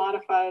music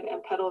commodified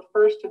and peddled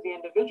first to the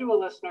individual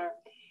listener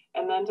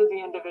and then to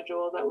the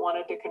individual that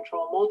wanted to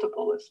control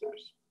multiple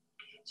listeners?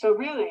 So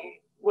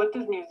really, what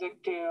does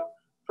music do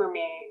for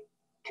me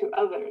to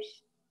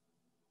others?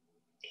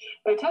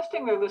 By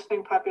testing their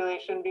listening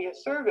population via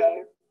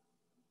survey,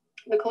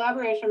 the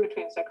collaboration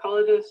between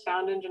psychologists,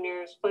 sound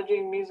engineers,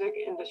 fledgling music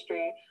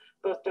industry,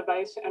 both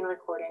device and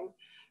recording,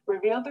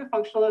 revealed their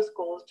functionalist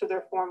goals to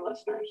their form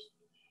listeners.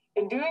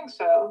 In doing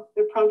so,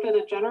 it prompted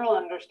a general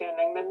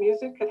understanding that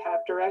music could have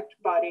direct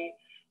body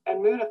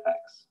and mood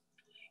effects.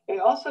 It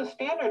also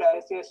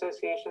standardized the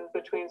associations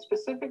between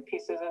specific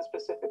pieces and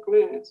specific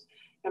moods,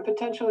 and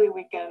potentially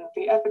weakened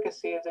the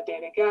efficacy of the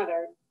data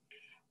gathered,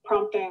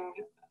 prompting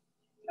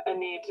a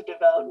need to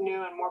develop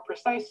new and more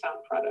precise sound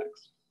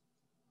products.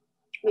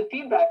 The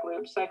feedback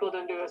loop cycled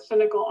into a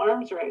cynical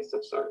arms race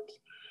of sorts,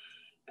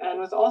 and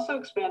was also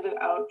expanded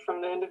out from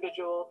the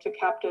individual to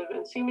captive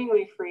and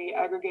seemingly free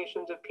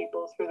aggregations of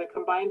people through the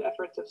combined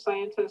efforts of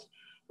scientists,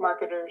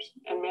 marketers,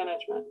 and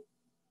management.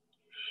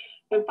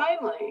 And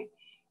finally,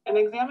 an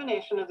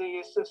examination of the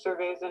use of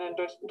surveys and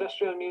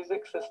industrial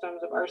music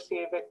systems of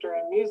RCA Victor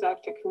and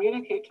Muzak to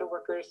communicate to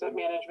workers that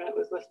management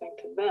was listening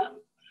to them.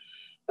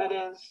 That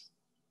is,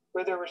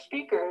 where there were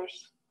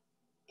speakers,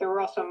 there were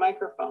also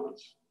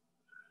microphones.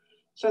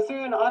 So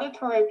through an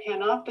auditory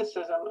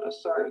panopticism of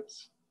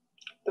sorts,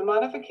 the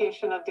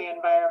modification of the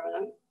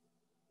environment,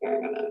 here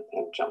I'm gonna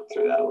jump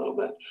through that a little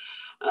bit.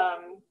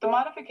 The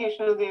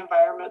modification of the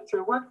environment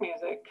through work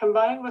music,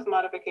 combined with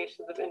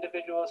modifications of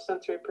individual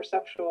sensory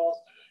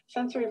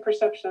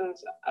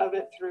perceptions of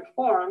it through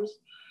forms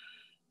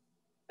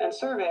and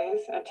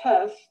surveys and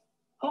tests,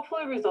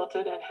 hopefully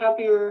resulted in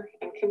happier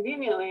and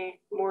conveniently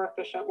more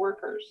efficient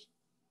workers.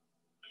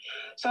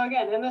 So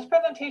again, in this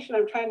presentation,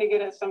 I'm trying to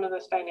get at some of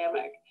this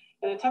dynamic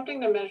and attempting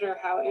to measure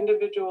how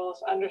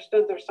individuals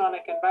understood their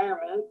sonic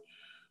environment.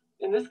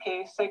 In this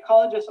case,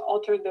 psychologists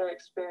altered their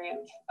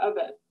experience of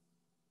it.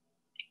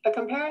 A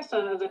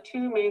comparison of the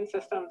two main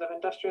systems of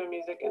industrial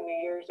music in the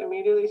years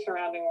immediately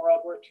surrounding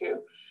World War II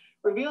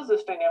reveals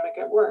this dynamic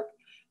at work,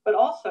 but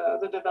also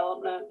the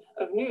development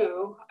of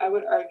new, I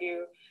would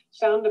argue,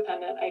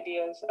 sound-dependent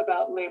ideas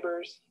about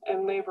labors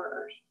and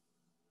laborers.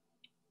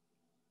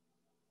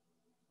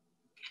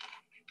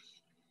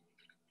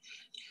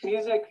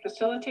 Music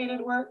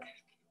facilitated work,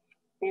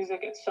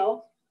 music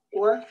itself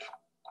worked.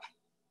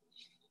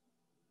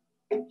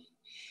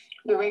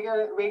 The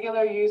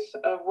regular use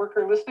of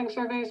worker listening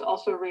surveys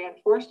also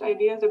reinforced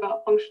ideas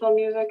about functional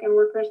music in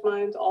workers'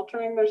 minds,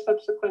 altering their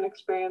subsequent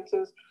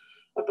experiences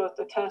of both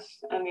the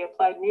tests and the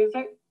applied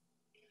music.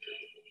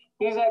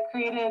 Muzak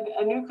created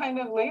a new kind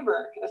of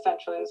labor,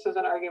 essentially. This is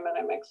an argument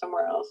I make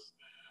somewhere else.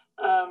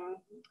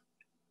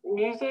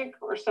 Music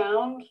or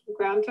sound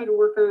granted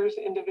workers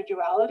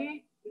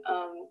individuality,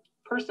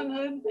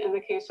 personhood in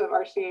the case of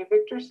RCA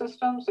Victor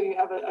system. So you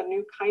have a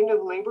new kind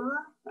of laborer,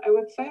 I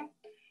would say.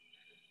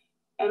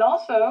 And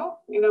also,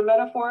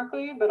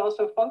 metaphorically, but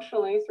also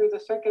functionally through the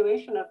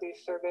circulation of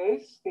these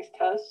surveys, these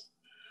tests,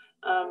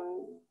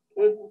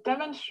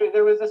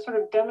 there was a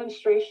sort of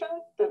demonstration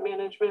that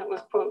management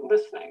was, quote,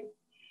 listening.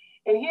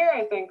 And here,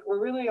 I think, we're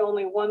really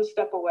only one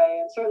step away,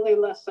 and certainly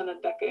less than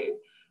a decade,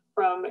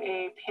 from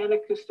a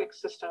pan-acoustic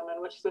system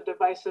in which the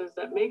devices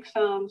that make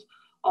sounds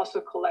also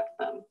collect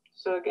them.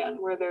 So again,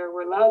 where there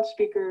were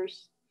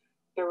loudspeakers,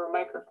 there were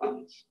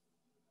microphones.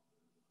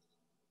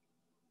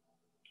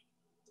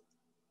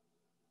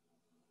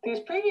 These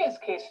previous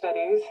case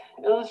studies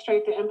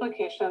illustrate the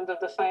implications of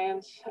the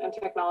science and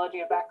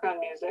technology of background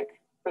music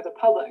for the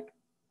public.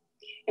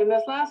 In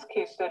this last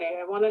case study,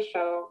 I want to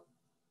show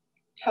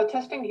how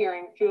testing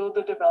hearing fueled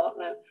the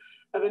development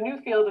of a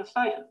new field of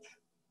science,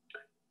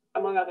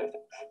 among other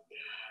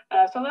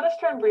things. So let us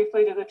turn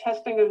briefly to the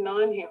testing of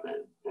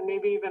non-human and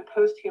maybe even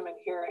post-human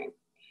hearing.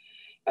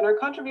 In our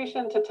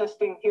contribution to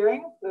testing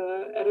hearing,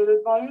 the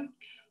edited volume,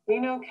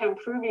 Lino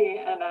Camprubi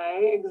and I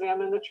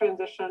examined the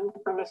transition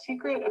from a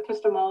secret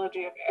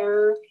epistemology of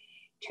error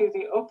to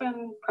the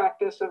open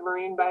practice of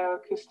marine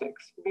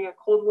bioacoustics via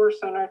Cold War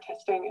sonar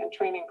testing and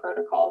training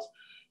protocols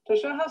to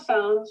show how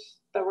sounds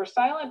that were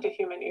silent to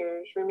human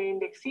ears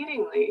remained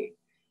exceedingly,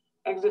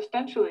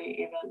 existentially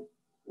even,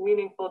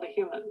 meaningful to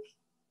humans.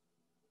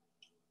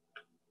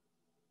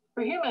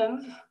 For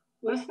humans,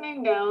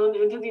 listening down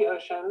into the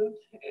ocean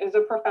is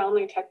a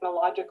profoundly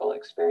technological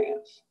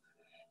experience.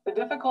 The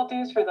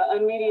difficulties for the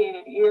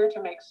unmediated ear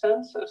to make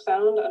sense of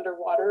sound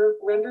underwater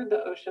rendered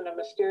the ocean a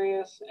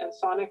mysterious and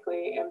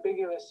sonically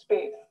ambiguous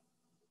space.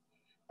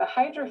 The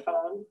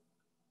hydrophone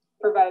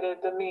provided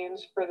the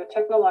means for the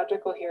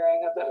technological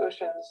hearing of the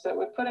oceans that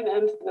would put an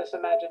end to this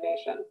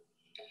imagination.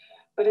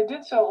 But it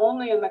did so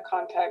only in the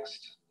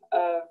context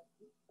of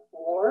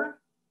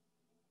war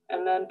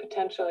and then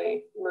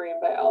potentially marine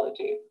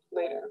biology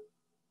later.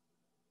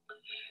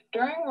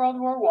 During World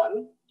War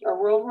I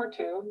or World War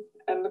II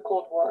and the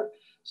Cold War,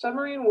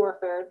 submarine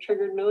warfare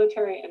triggered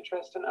military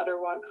interest in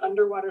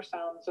underwater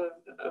sounds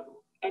of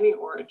any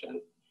origin.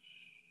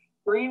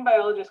 Marine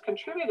biologists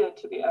contributed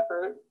to the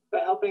effort by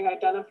helping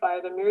identify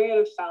the myriad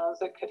of sounds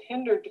that could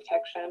hinder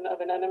detection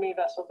of an enemy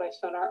vessel by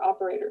sonar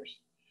operators.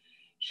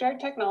 Shared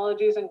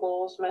technologies and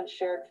goals meant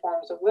shared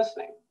forms of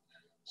listening.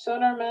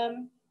 Sonar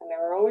men, and they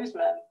were always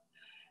men,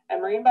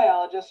 and marine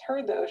biologists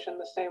heard the ocean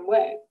the same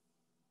way.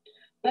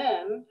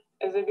 Then,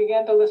 as they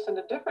began to listen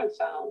to different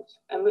sounds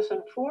and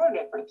listen for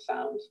different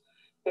sounds,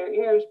 their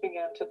ears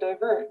began to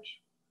diverge.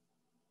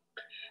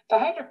 The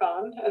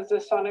hydrophone, as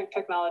this sonic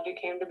technology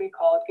came to be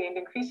called, gained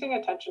increasing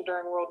attention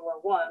during World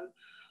War I,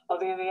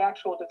 although the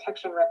actual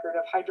detection record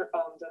of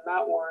hydrophones in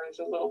that war is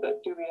a little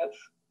bit dubious.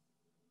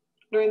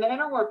 During the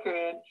interwar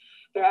period,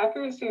 their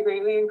accuracy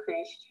greatly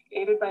increased,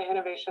 aided by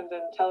innovations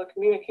in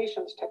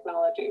telecommunications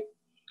technology,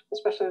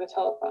 especially the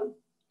telephone.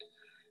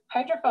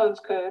 Hydrophones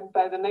could,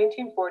 by the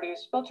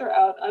 1940s, filter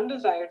out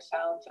undesired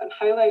sounds and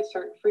highlight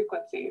certain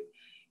frequencies,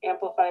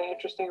 amplify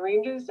interesting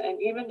ranges,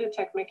 and even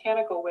detect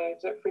mechanical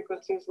waves at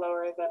frequencies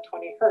lower than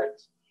 20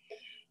 hertz,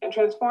 and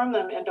transform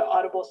them into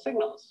audible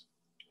signals.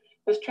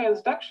 This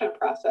transduction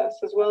process,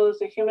 as well as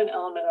the human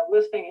element of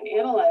listening and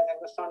analyzing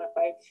the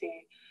sonified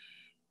sea,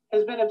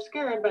 has been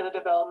obscured by the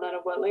development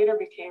of what later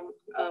became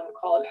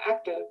called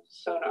active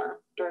sonar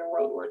during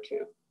World War II.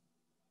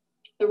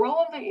 The role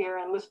of the ear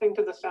in listening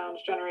to the sounds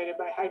generated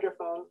by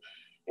hydrophone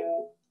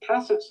in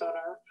passive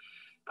sonar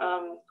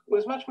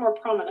was much more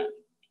prominent.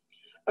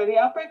 By the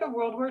outbreak of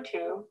World War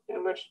II,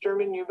 in which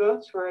German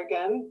U-boats were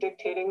again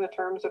dictating the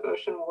terms of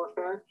ocean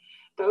warfare,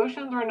 the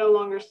oceans were no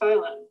longer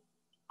silent.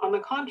 On the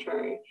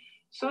contrary,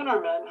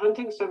 sonarmen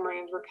hunting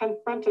submarines were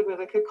confronted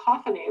with a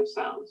cacophony of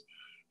sounds: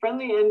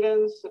 friendly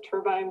engines, the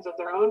turbines of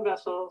their own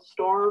vessels,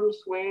 storms,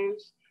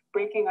 waves,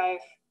 breaking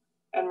ice,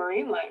 and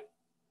marine life.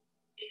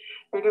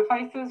 Their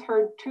devices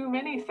heard too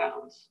many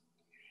sounds.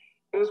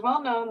 It was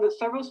well known that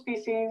several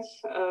species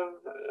of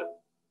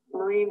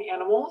marine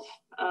animals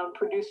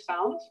produce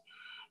sounds,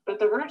 but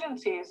the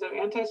urgencies of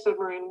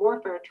anti-submarine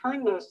warfare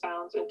turned those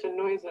sounds into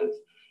noises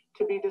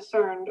to be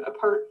discerned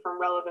apart from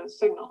relevant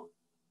signal.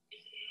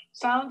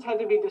 Sounds had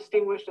to be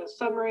distinguished as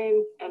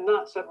submarine and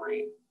not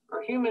submarine,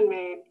 or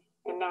human-made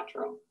and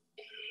natural.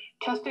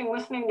 Testing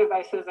listening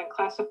devices and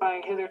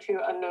classifying hitherto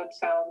unknown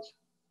sounds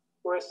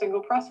were a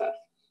single process.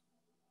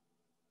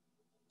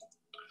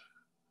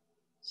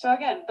 So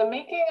again, the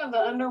making of the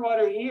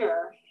underwater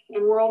ear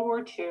in World War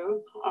II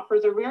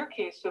offers a rare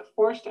case of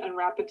forced and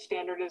rapid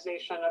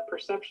standardization of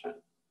perception.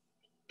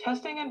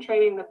 Testing and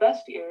training the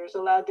best ears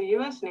allowed the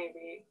US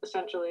Navy,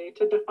 essentially,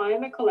 to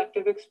define the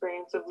collective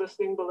experience of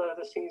listening below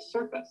the sea's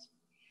surface.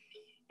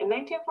 In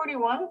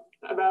 1941,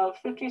 about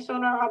 50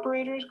 sonar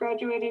operators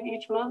graduated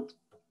each month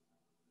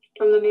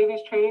from the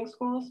Navy's training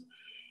schools.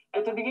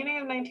 At the beginning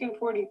of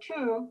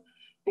 1942,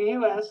 The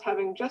US,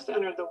 having just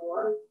entered the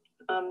war,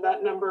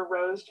 that number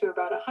rose to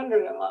about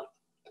 100 a month.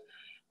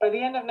 By the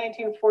end of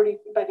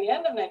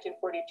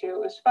 1942, it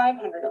was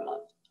 500 a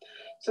month.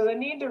 So the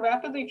need to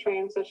rapidly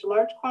train such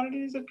large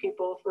quantities of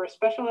people for a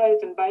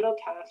specialized and vital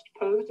task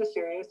posed a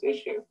serious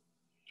issue.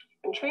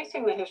 And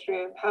tracing the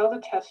history of how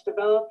the test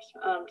developed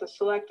to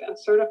select and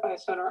certify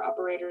sonar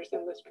operators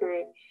in this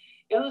period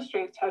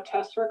illustrates how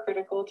tests were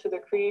critical to the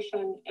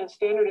creation and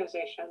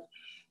standardization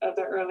of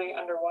the early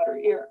underwater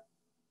ear.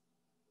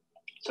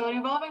 So an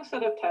evolving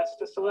set of tests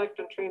to select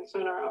and train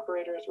sonar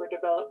operators were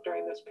developed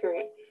during this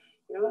period.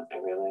 You know what, I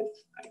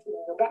realized I can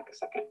go back a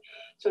second.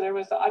 So there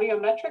was the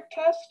audiometric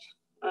test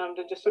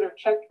to just sort of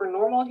check for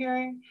normal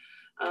hearing.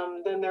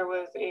 Then there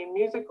was a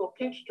musical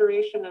pitch,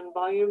 duration, and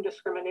volume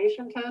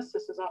discrimination test.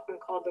 This is often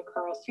called the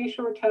Carl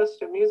Seashore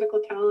test of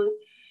musical talent.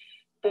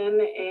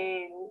 Then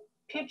a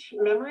pitch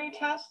memory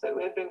test that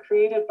had been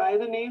created by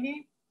the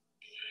Navy.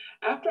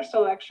 After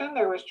selection,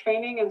 there was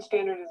training and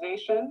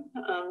standardization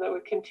that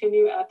would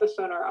continue at the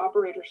sonar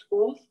operator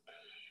schools.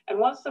 And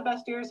once the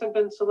best ears had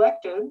been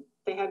selected,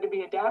 they had to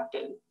be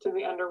adapted to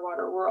the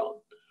underwater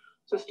world.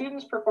 So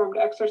students performed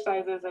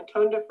exercises in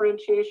tone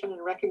differentiation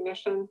and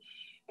recognition,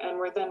 and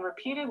were then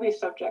repeatedly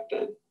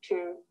subjected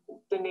to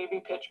the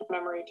Navy pitch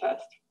memory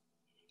test.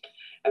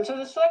 And so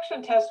the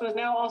selection test was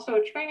now also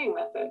a training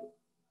method.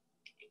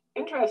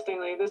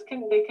 Interestingly,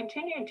 they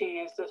continued to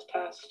use this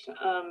test,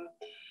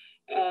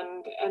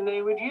 and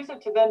they would use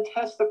it to then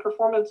test the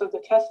performance of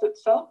the test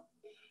itself.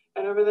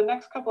 And over the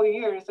next couple of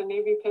years, the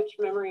Navy pitch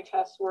memory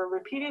tests were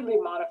repeatedly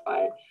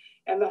modified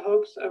in the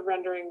hopes of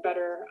rendering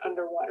better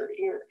underwater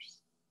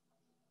ears.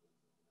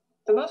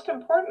 The most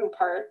important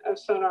part of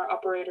sonar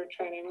operator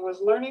training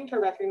was learning to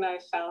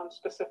recognize sounds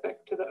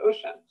specific to the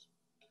oceans.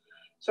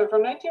 So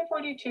from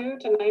 1942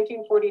 to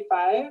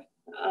 1945,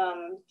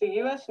 the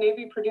US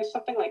Navy produced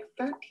something like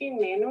 13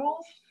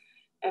 manuals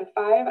and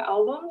 5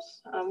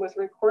 albums with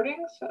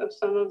recordings of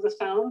some of the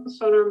sounds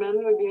sonar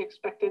men would be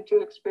expected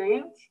to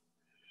experience.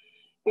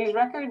 These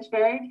records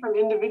varied from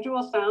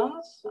individual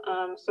sounds,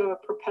 so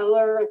a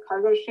propeller, a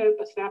cargo ship,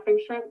 a snapping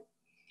shrimp,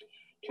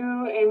 to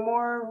a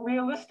more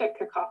realistic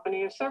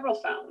cacophony of several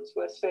sounds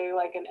with, say,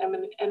 like an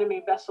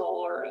enemy vessel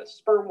or a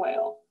sperm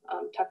whale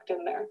tucked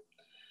in there.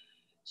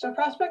 So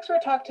prospects were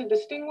taught to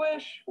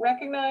distinguish,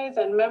 recognize,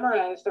 and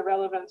memorize the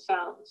relevant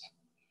sounds.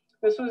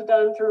 This was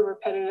done through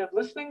repetitive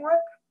listening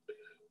work.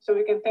 So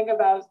we can think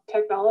about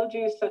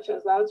technologies such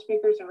as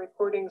loudspeakers and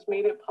recordings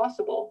made it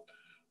possible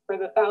for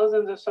the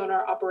thousands of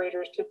sonar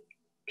operators to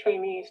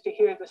trainees to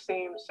hear the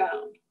same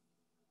sound.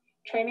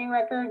 Training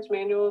records,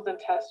 manuals, and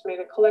tests made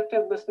a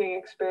collective listening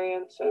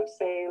experience of,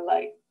 say,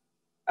 like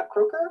a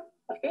croaker,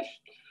 a fish,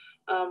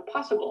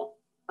 possible,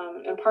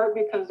 in part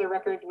because the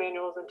records,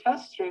 manuals, and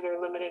tests, through their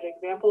limited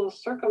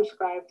examples,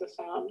 circumscribe the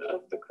sound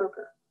of the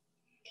croaker.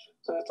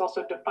 So it's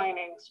also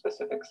defining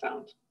specific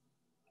sounds.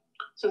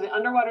 So the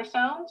underwater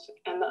sounds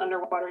and the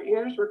underwater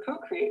ears were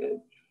co-created,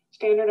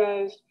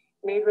 standardized,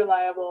 made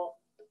reliable,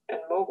 and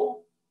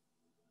mobile.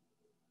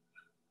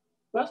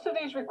 Most of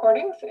these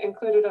recordings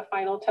included a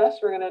final test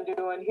we're going to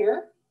do in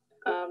here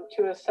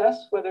to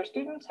assess whether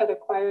students had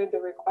acquired the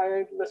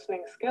required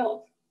listening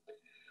skills.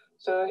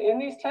 So in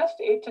these tests,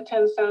 8 to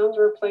 10 sounds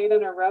were played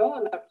in a row,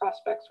 and the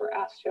prospects were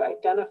asked to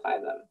identify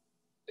them.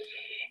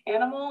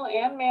 Animal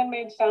and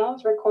man-made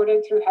sounds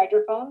recorded through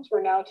hydrophones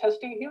were now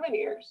testing human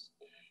ears,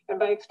 and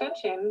by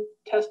extension,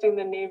 testing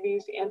the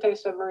Navy's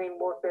anti-submarine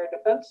warfare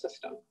defense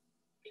system.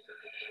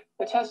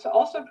 The tests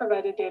also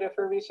provided data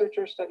for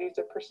researcher studies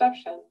of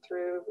perception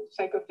through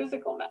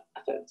psychophysical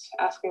methods,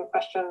 asking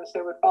questions.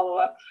 They would follow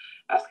up,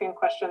 asking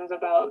questions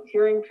about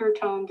hearing pure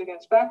tones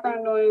against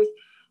background noise,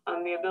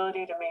 the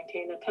ability to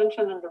maintain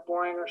attention under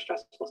boring or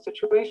stressful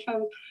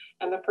situations,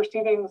 and the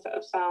perceivings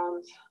of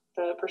sounds,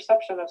 the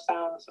perception of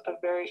sounds of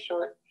very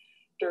short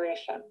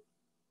duration.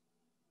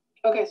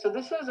 Okay, so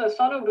this is a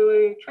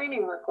sonobuoy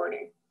training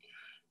recording.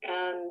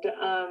 And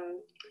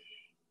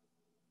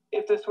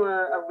if this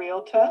were a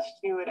real test,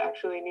 you would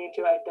actually need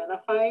to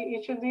identify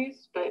each of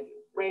these. But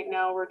right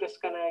now we're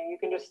just gonna, you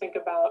can just think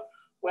about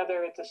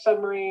whether it's a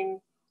submarine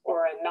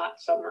or a not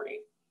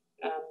submarine.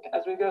 And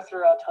as we go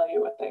through, I'll tell you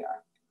what they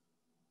are.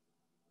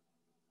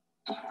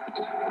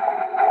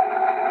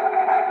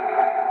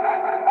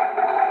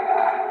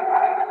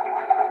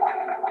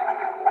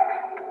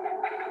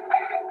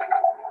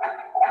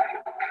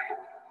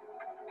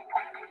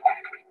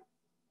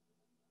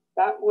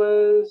 That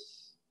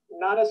was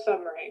not a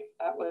submarine.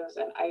 That was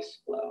an ice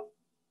floe.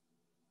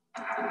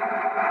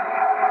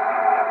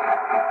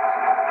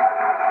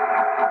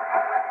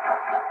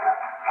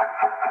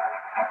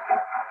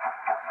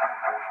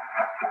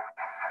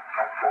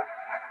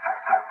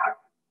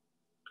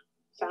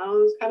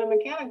 Sounds kind of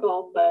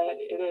mechanical, but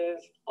it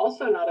is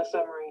also not a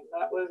submarine.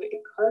 That was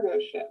a cargo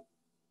ship.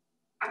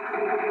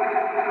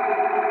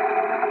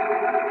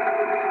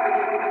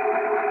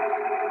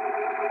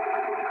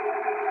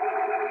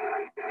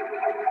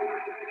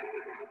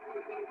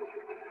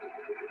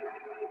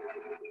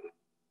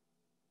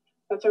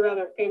 That's a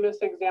rather famous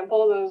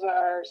example. Those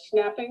are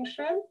snapping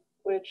shrimp.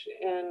 which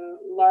in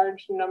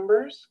large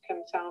numbers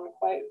can sound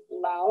quite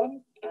loud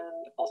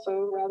and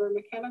also rather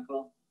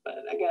mechanical, but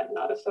again,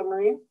 not a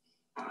submarine.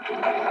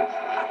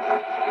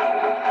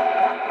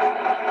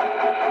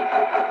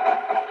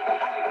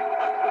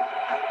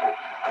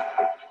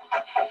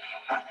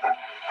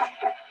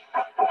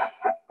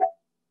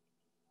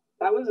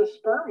 That was a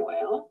sperm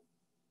whale.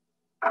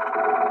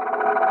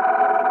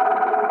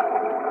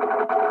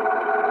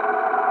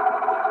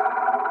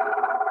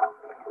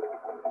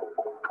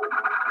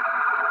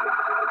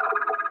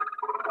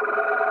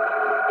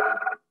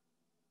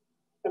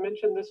 I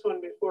mentioned this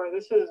one before.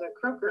 This is a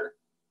croaker.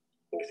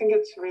 I think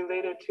it's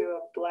related to a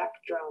black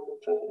drum.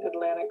 It's an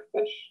Atlantic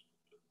fish.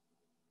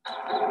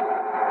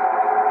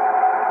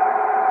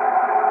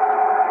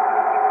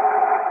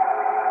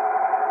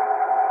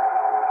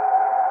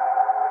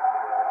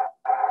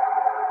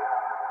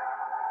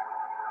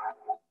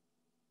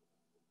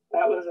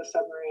 That was a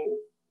submarine.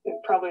 It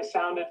probably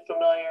sounded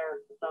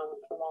familiar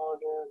from all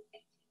of your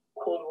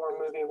Cold War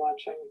movie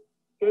watching.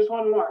 Here's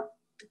one more.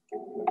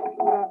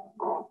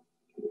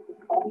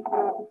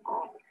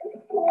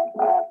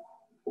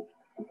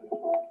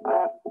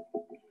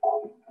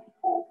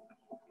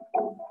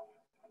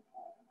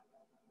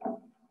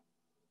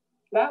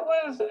 That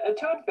was a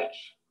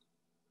toadfish.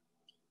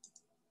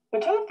 The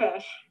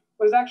toadfish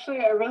was actually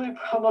a really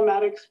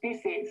problematic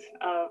species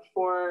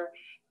for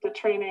the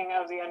training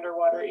of the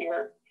underwater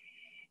ear.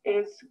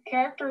 Its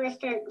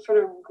characteristic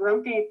sort of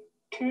grumpy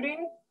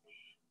tooting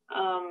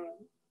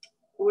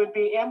would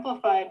be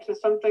amplified to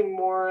something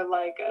more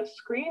like a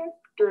scream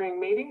during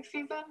mating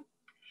season.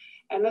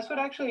 And this would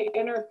actually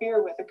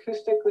interfere with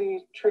acoustically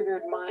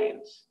triggered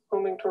mines,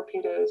 homing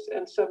torpedoes,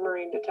 and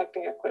submarine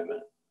detecting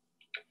equipment.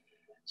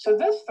 So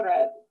this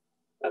threat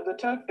of the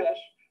toadfish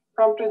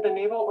prompted the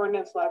Naval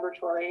Ordnance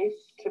Laboratory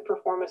to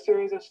perform a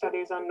series of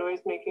studies on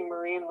noise-making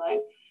marine life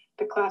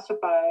to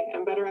classify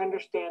and better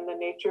understand the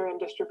nature and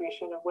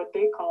distribution of what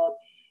they called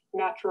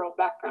natural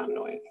background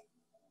noise.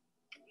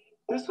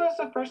 This was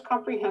the first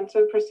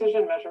comprehensive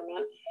precision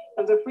measurement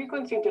of the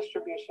frequency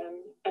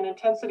distribution and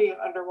intensity of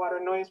underwater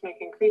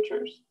noise-making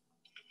creatures.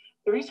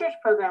 The research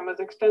program was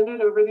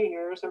extended over the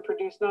years and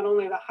produced not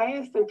only the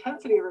highest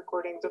intensity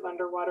recordings of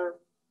underwater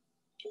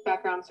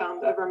background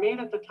sounds ever made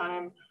at the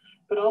time,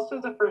 but also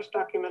the first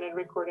documented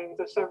recordings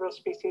of several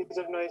species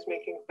of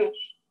noise-making fish.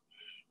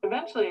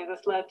 Eventually,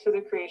 this led to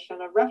the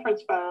creation of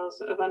reference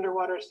files of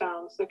underwater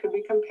sounds that could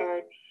be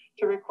compared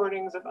to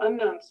recordings of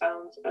unknown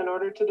sounds in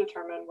order to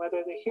determine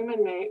whether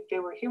they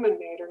were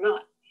human-made or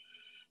not.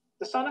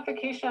 The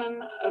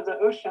sonification of the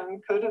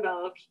ocean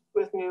co-developed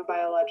with new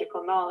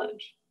biological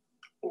knowledge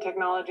and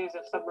technologies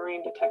of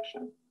submarine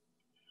detection.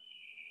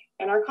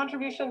 In our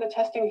contribution to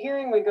testing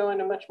hearing, we go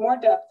into much more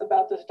depth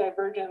about this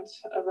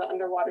divergence of the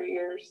underwater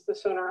ears, the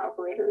sonar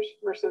operators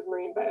versus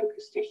marine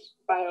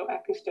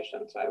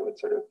bioacousticians. So I would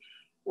sort of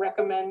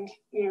recommend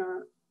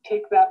you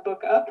take that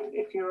book up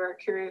if you are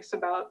curious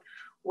about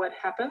what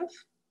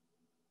happens.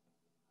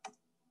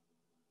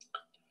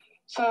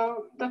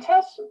 So the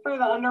test for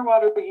the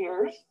underwater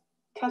ears,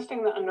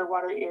 testing the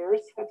underwater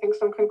ears, I think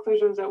some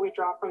conclusions that we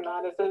draw from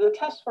that is that the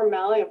tests were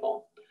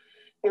malleable.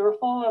 They were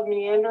full of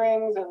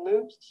meanderings and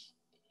loops.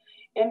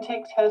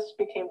 Intake tests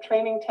became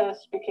training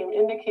tests, became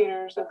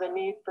indicators of the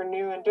need for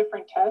new and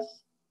different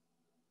tests.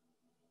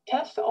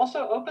 Tests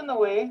also opened the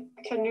way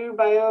to new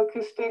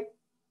bioacoustic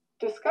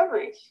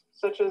discoveries,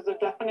 such as the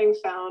deafening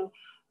sound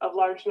of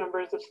large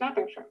numbers of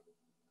snapping shrimp.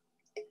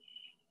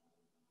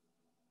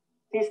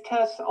 These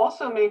tests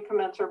also made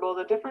commensurable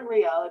the different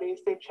realities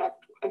they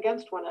checked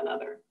against one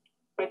another.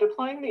 By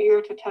deploying the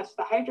ear to test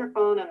the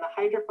hydrophone and the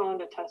hydrophone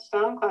to test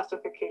sound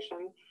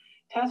classification,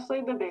 tests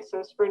laid the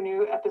basis for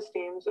new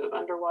epistemes of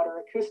underwater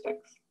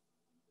acoustics.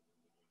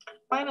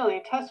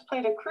 Finally, tests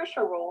played a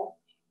crucial role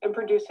in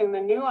producing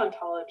the new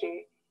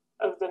ontology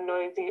of the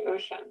noisy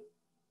ocean.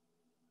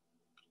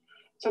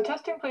 So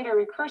testing played a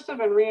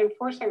recursive and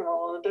reinforcing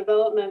role in the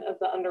development of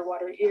the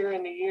underwater ear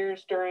in the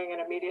years during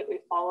and immediately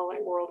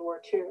following World War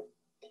II.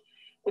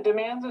 The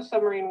demands of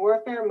submarine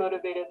warfare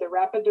motivated the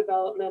rapid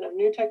development of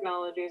new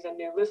technologies and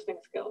new listening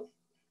skills.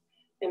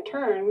 In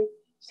turn,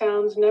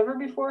 sounds never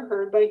before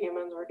heard by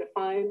humans were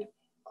defined,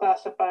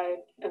 classified,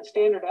 and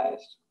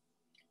standardized.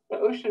 The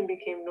ocean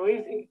became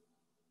noisy.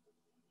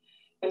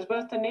 As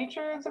both the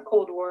nature of the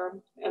Cold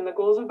War and the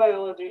goals of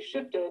biology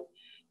shifted,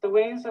 the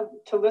ways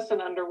to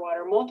listen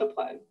underwater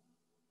multiplied.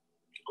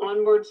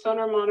 Onboard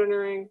sonar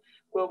monitoring,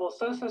 global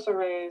SOSUS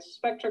arrays,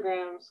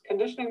 spectrograms,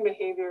 conditioning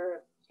behavior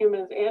of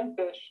humans and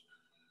fish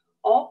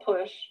all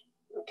push,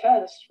 or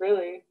test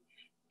really,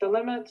 the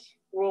limits,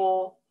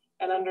 role,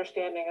 and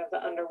understanding of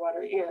the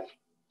underwater ear.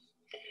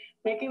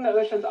 Making the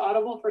oceans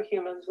audible for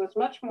humans was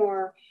much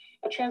more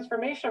a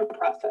transformation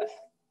process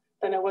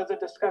than it was a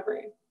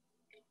discovery.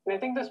 And I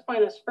think this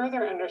point is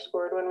further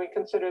underscored when we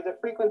consider the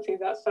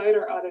frequencies outside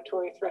our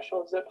auditory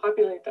thresholds that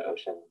populate the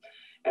ocean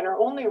and are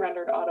only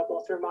rendered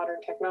audible through modern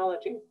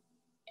technology.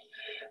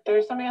 There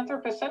is some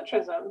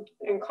anthropocentrism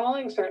in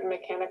calling certain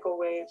mechanical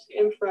waves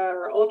infra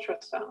or ultra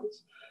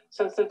sounds,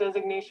 since the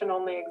designation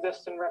only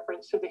exists in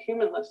reference to the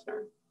human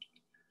listener.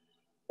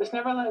 This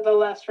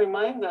nevertheless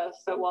reminds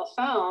us that while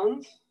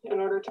sounds, in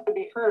order to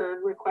be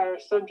heard, require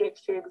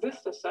subjects to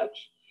exist as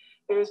such,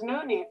 there is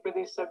no need for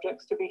these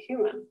subjects to be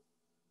human.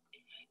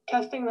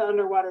 Testing the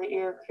underwater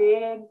ear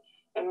created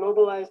and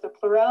mobilized a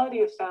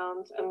plurality of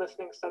sounds and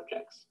listening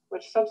subjects,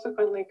 which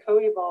subsequently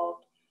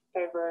co-evolved,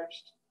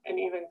 diverged, and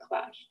even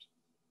clashed.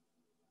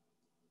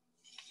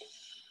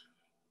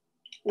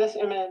 This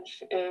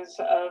image is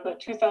of a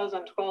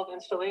 2012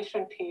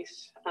 installation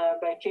piece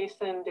by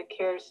Jason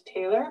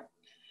DeCaires-Taylor.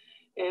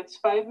 It's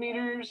 5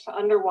 meters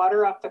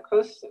underwater off the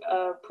coast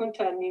of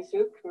Punta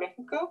Nizuc,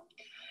 Mexico.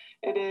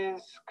 It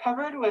is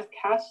covered with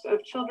casts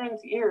of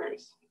children's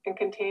ears and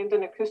contains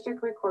an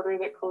acoustic recorder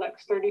that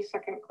collects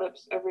 30-second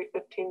clips every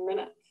 15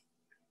 minutes.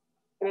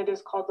 And it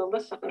is called The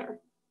Listener.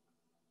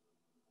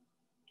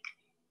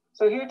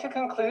 So here to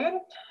conclude,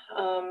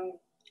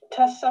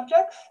 test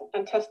subjects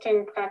and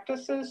testing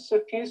practices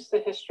suffuse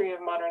the history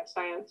of modern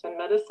science and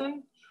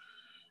medicine.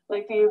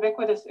 Like the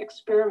ubiquitous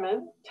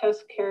experiment,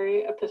 tests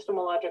carry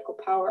epistemological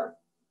power.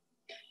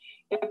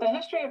 Yet the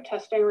history of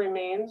testing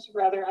remains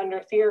rather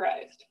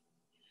undertheorized.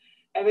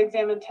 I've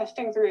examined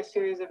testing through a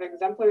series of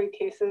exemplary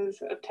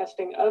cases of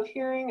testing of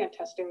hearing and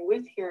testing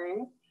with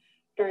hearing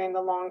during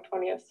the long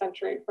 20th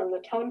century, from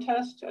the tone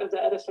test of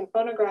the Edison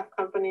Phonograph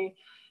Company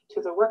to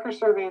the worker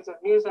surveys of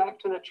Muzak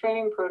to the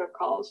training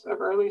protocols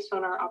of early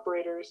sonar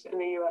operators in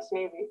the US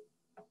Navy.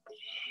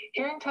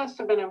 Hearing tests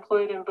have been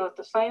employed in both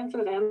the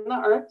sciences and the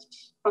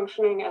arts,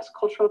 functioning as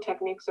cultural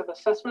techniques of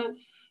assessment,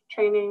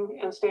 training,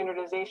 and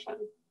standardization.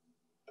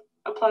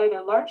 Applied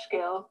at large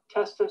scale,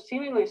 tests of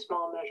seemingly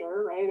small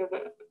measure, right, of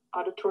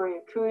auditory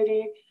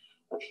acuity,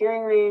 of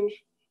hearing range,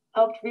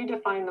 helped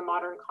redefine the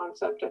modern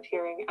concept of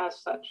hearing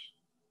as such.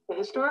 The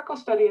historical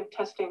study of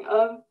testing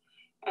of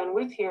and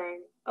with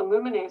hearing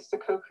illuminates the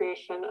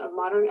co-creation of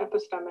modern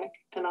epistemic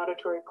and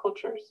auditory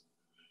cultures.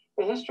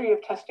 The history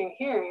of testing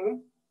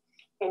hearing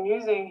and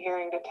using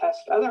hearing to test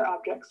other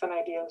objects and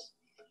ideas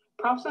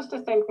prompts us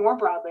to think more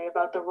broadly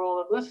about the role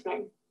of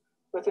listening,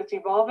 with its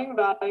evolving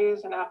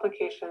values and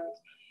applications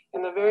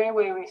in the very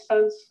way we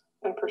sense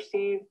and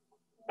perceive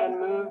and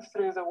move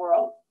through the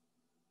world.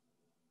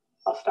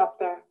 I'll stop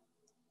there.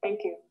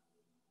 Thank you.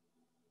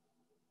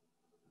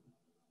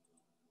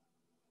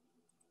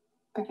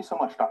 Thank you so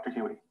much, Dr.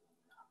 Hui.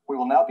 We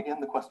will now begin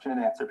the question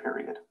and answer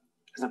period.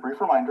 As a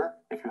brief reminder,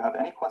 if you have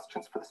any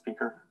questions for the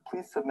speaker,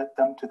 please submit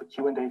them to the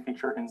Q&A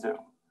feature in Zoom.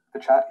 The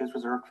chat is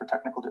reserved for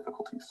technical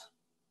difficulties.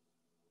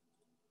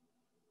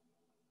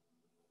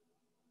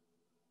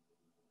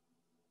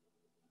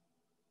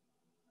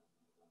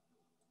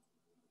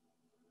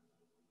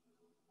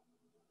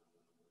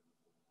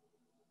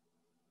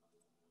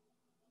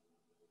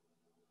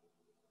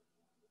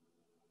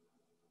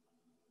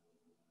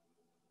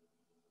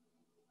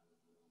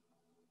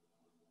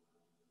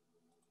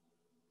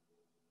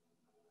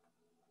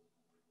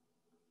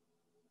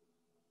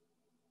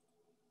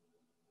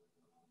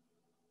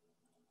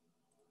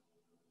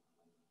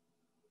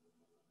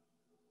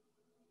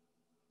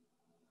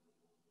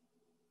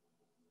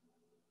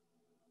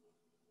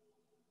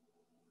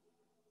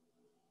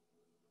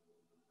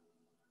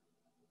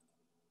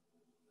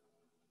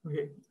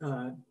 Okay,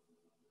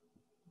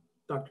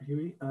 Dr.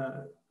 Hui,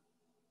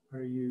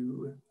 are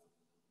you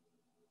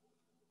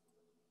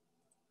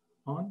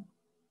on?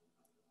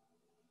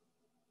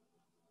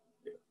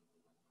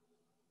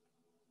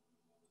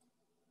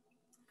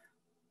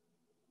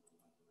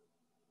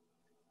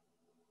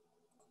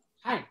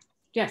 Hi,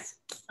 yes.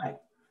 Hi.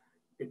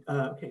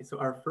 Okay, so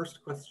our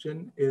first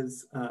question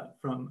is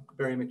from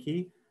Barry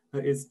McKee.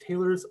 Is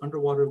Taylor's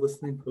underwater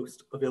listening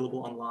post available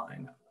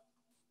online?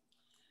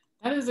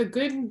 That is a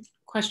good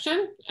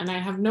question, and I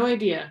have no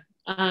idea.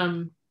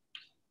 I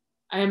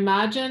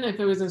imagine if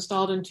it was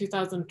installed in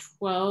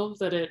 2012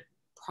 that it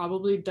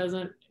probably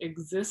doesn't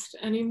exist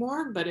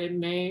anymore, but it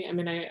may, I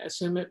mean, I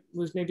assume it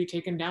was maybe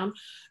taken down,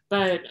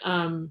 but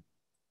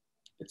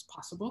it's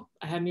possible.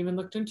 I hadn't even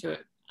looked into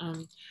it.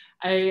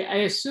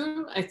 I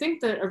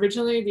think that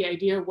originally the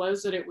idea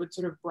was that it would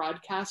sort of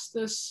broadcast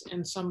this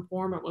in some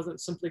form. It wasn't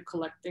simply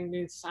collecting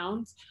these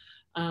sounds.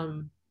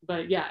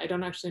 But yeah, I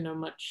don't actually know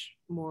much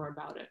more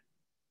about it.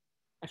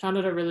 I found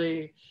it a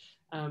really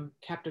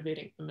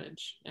captivating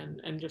image,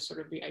 and just sort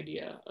of the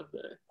idea of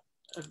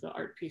the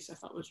art piece I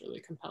thought was really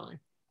compelling.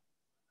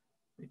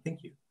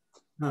 Thank you.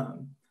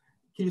 Can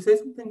you say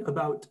something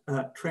about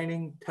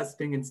training,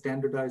 testing, and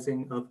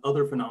standardizing of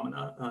other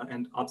phenomena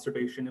and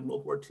observation in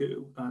World War II?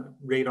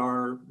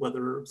 Radar,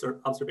 weather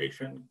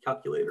observation,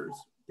 calculators,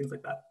 things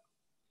like that.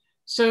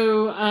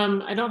 So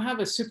I don't have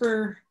a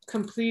super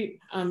complete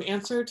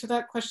answer to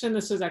that question.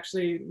 This is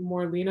actually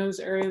more Lino's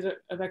area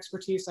of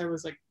expertise. I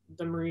was like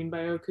the marine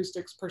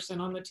bioacoustics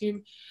person on the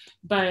team.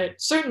 But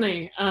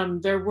certainly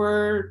there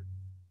were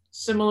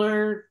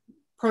similar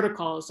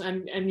protocols,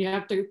 and you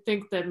have to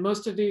think that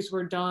most of these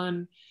were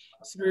done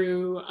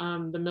through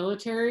the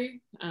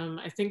military.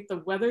 I think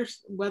the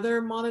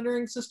weather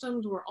monitoring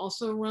systems were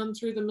also run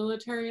through the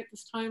military at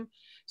this time.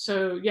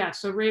 So yeah,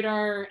 so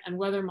radar and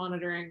weather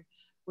monitoring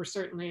were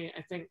certainly,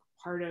 I think,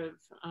 part of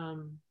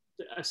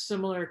a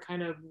similar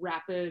kind of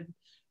rapid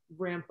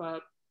ramp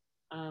up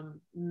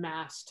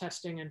mass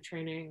testing and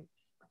training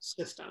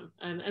system.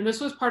 And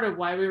this was part of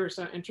why we were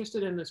so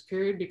interested in this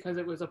period, because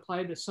it was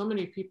applied to so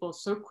many people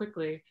so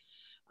quickly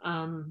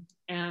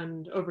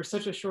and over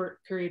such a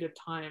short period of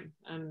time.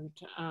 And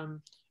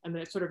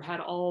it sort of had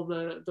all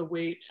the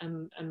weight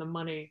and the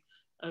money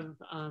of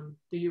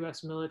the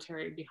US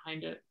military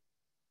behind it.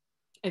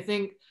 I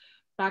think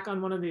back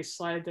on one of these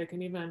slides, I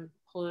can even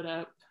pull it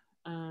up.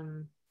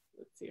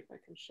 Let's see if I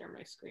can share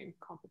my screen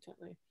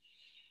competently.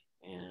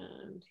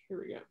 And here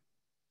we go.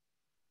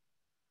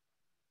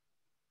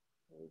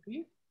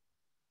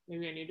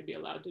 Maybe I need to be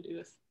allowed to do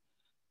this.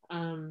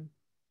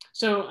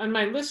 So on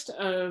my list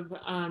of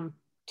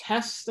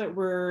tests that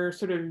were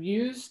sort of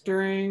used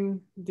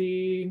during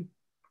the,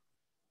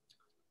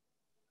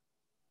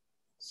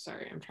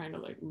 sorry, I'm trying to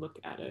like look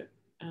at it,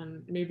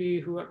 and maybe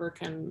whoever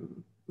can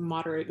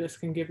moderate this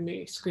can give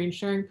me screen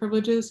sharing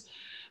privileges.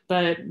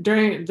 But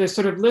during the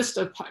sort of list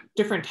of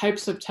different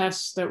types of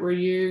tests that were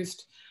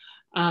used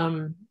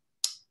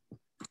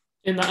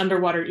in the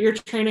underwater ear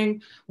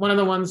training, one of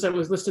the ones that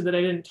was listed that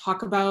I didn't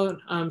talk about,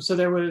 so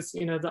there was,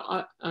 you know, the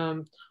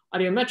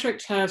audiometric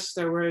test,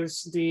 there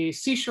was the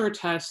seashore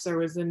test, there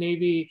was the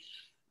Navy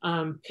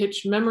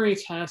pitch memory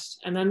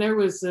test, and then there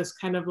was this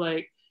kind of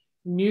like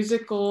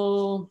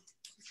musical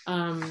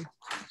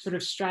sort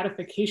of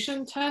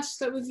stratification test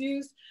that was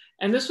used.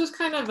 And this was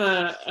kind of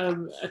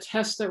a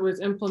test that was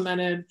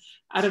implemented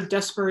out of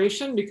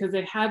desperation, because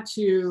they had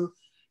to,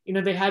 you know,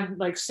 they had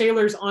like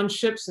sailors on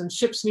ships, and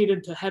ships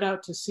needed to head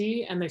out to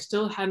sea, and they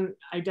still hadn't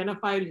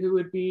identified who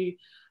would be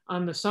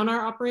the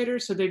sonar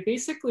operators. So they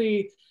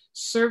basically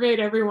surveyed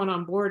everyone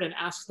on board and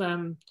asked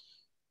them,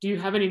 do you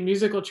have any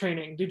musical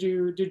training? Did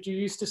you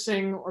used to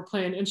sing or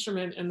play an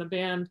instrument in the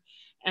band?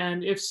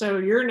 And if so,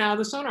 you're now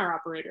the sonar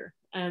operator.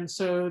 And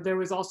so there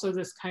was also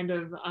this kind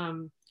of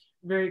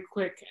very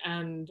quick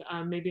and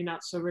maybe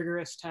not so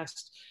rigorous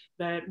test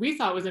that we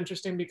thought was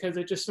interesting, because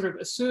it just sort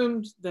of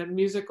assumed that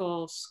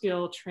musical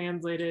skill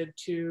translated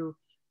to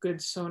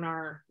good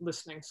sonar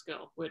listening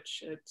skill,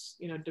 which it's,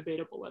 you know,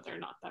 debatable whether or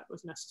not that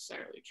was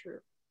necessarily true.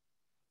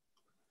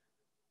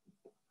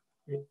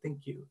 Great,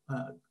 thank you.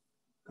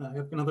 I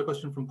have another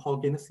question from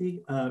Paul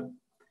Ginnessy.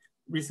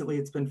 Recently,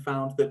 it's been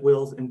found that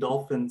whales and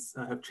dolphins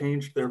have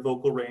changed their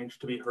vocal range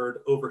to be heard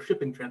over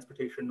shipping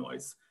transportation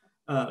noise.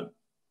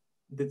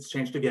 That's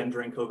changed again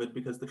during COVID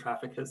because the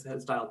traffic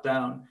has dialed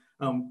down.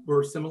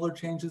 Were similar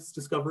changes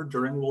discovered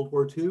during World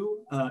War II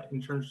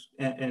in terms,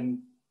 and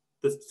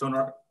the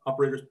sonar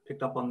operators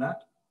picked up on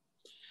that?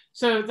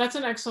 So that's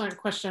an excellent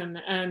question.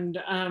 And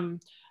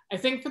I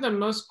think for the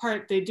most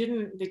part, they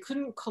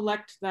couldn't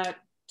collect that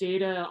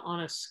data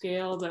on a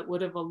scale that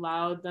would have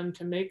allowed them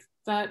to make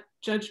that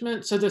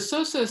judgment. So the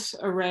SOSUS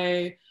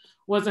array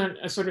wasn't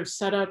a sort of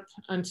setup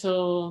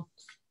until,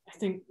 I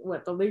think,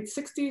 what, the late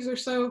 60s or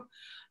so.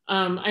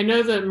 I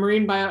know that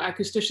marine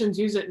bioacousticians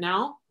use it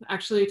now,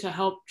 actually, to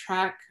help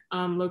track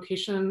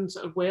locations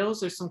of whales.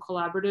 There's some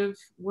collaborative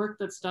work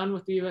that's done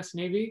with the US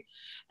Navy.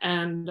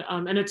 And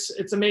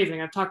it's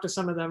amazing. I've talked to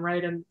some of them,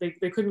 right? And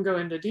they couldn't go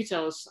into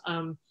details,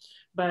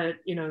 but,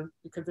 you know,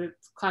 because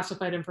it's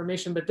classified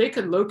information, but they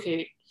could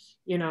locate,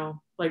 you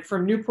know, like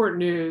from Newport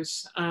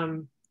News,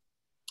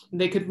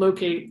 they could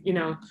locate, you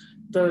know,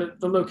 the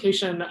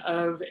location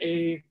of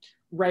a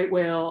right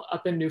whale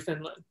up in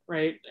Newfoundland,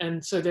 right?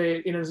 And so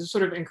they, you know, there's a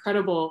sort of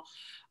incredible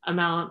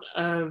amount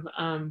of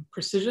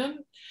precision.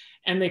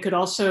 And they could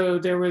also,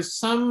 there was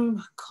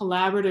some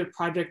collaborative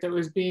project that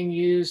was being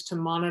used to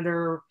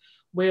monitor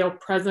whale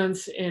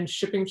presence in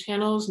shipping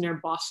channels near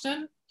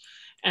Boston.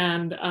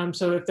 And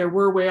so if there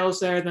were whales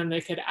there, then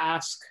they could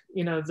ask,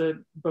 you know,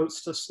 the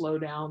boats to slow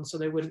down so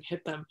they wouldn't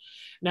hit them.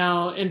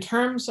 Now, in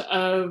terms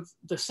of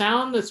the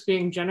sound that's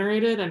being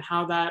generated and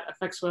how that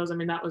affects whales, I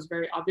mean, that was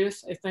very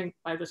obvious, I think,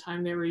 by the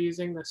time they were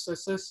using the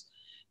SOSUS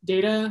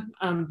data.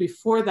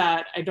 Before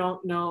that, I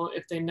don't know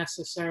if they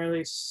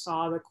necessarily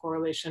saw the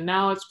correlation.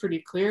 Now it's pretty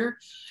clear.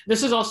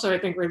 This is also, I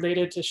think,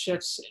 related to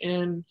shifts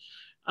in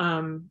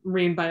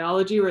marine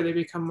biology, where they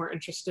become more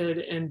interested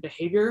in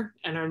behavior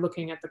and are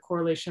looking at the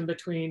correlation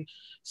between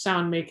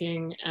sound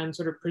making and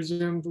sort of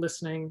presumed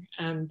listening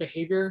and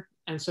behavior.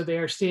 And so they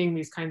are seeing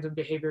these kinds of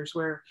behaviors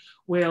where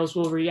whales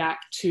will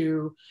react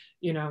to,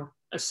 you know,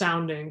 a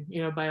sounding,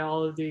 you know, by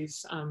all of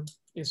these you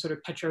know, sort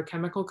of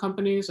petrochemical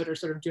companies that are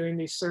sort of doing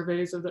these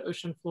surveys of the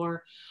ocean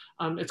floor.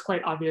 It's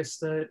quite obvious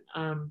that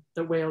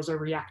the whales are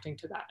reacting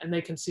to that, and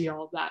they can see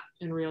all of that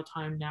in real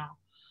time now.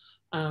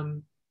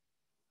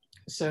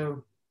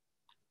 So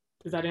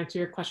does that answer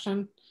your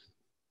question?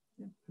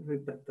 Yeah, I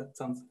think that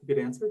sounds like a good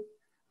answer.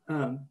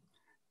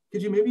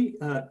 Could you maybe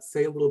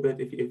say a little bit,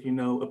 if you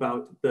know,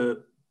 about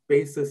the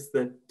basis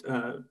that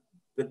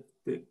that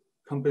the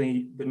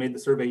company that made the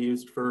survey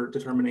used for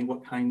determining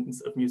what kinds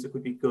of music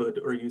would be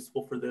good or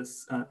useful for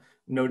this,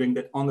 noting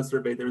that on the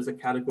survey there's a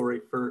category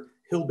for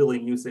hillbilly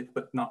music,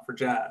 but not for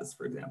jazz,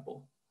 for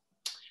example?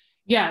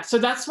 Yeah, so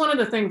that's one of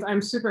the things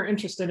I'm super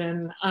interested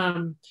in.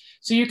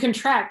 So you can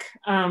track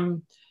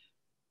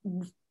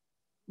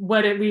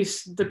what at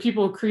least the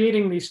people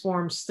creating these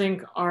forms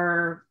think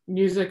are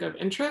music of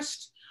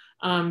interest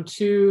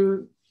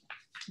to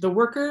the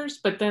workers,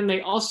 but then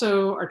they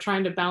also are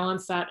trying to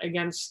balance that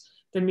against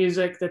the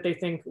music that they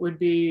think would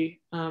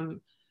be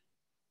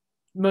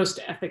most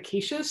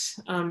efficacious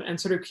and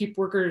sort of keep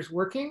workers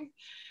working.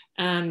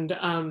 And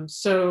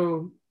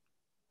so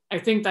I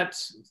think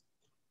that's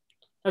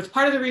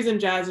part of the reason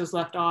jazz is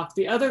left off.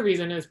 The other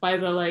reason is by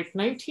the like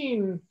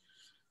 1940s,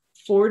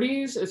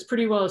 it's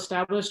pretty well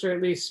established, or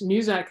at least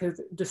Muzak has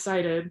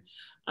decided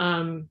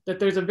that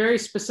there's a very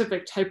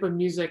specific type of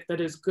music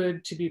that is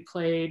good to be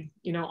played,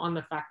 you know, on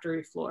the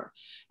factory floor.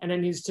 And it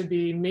needs to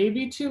be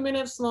maybe 2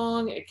 minutes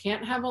long. It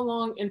can't have a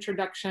long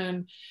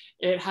introduction.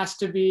 It has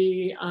to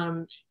be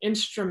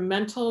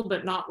instrumental,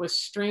 but not with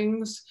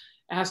strings.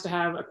 It has to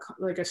have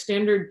like a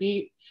standard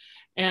beat.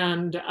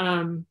 And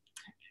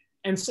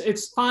so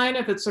it's fine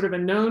if it's sort of a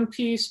known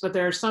piece, but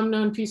there are some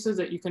known pieces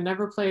that you can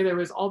never play. There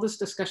was all this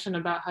discussion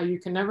about how you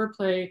can never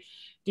play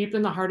Deep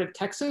in the Heart of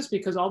Texas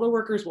because all the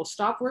workers will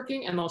stop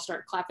working and they'll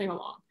start clapping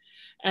along.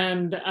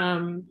 And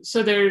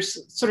so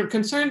there's sort of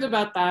concerns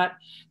about that.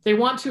 They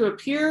want to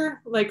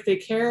appear like they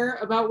care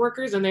about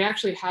workers, and they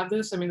actually have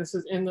this. I mean, this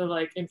is in the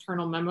like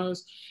internal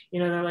memos.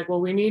 You know, they're like,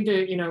 well, we need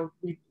to, you know,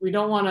 we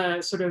don't want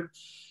to sort of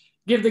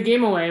give the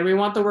game away. We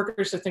want the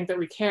workers to think that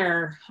we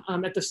care.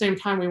 At the same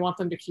time, we want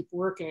them to keep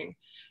working.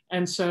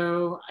 And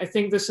so I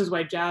think this is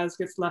why jazz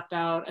gets left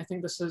out. I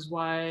think this is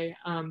why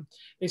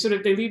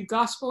they leave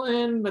gospel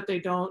in, but they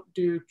don't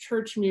do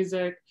church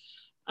music,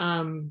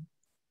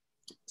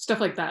 stuff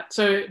like that.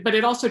 So, but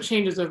it also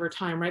changes over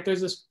time, right?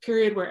 There's this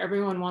period where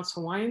everyone wants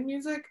Hawaiian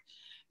music.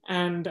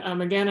 And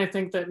again, I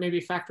think that maybe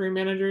factory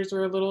managers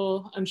were a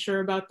little unsure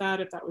about that,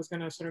 if that was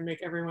going to sort of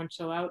make everyone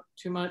chill out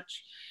too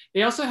much.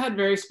 They also had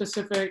very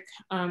specific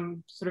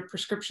sort of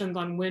prescriptions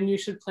on when you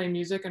should play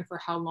music and for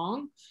how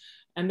long.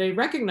 And they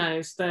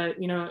recognized that,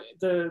 you know,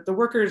 the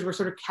workers were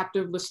sort of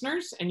captive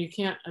listeners and you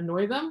can't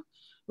annoy them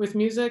with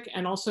music.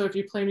 And also if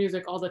you play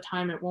music all the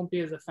time, it won't be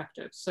as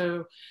effective.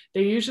 So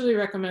they usually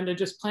recommended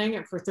just playing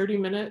it for 30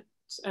 minutes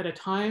at a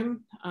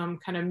time,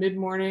 kind of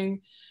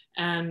mid-morning,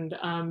 and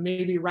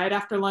maybe right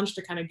after lunch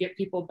to kind of get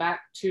people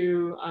back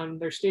to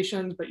their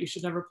stations, but you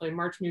should never play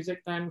march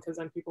music then, because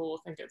then people will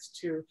think it's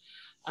too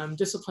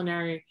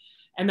disciplinary.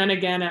 And then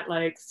again at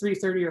like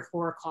 3:30 or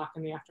 4 o'clock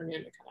in the afternoon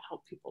to kind of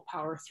help people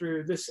power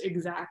through this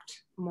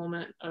exact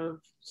moment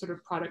of sort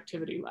of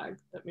productivity lag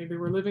that maybe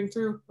we're living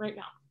through right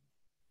now.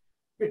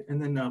 Great,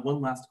 and then one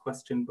last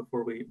question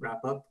before we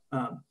wrap up.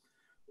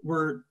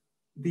 Were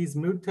these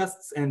mood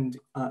tests and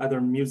either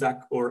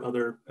Muzak or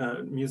other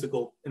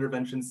musical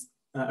interventions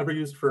ever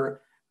used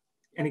for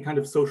any kind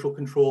of social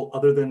control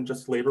other than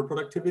just labor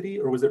productivity,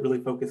 or was it really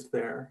focused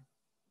there?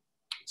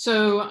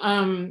 So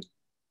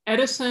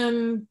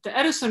the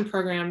Edison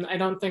program, I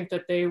don't think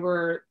that they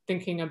were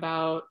thinking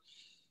about,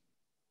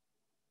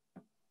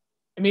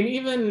 I mean,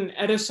 even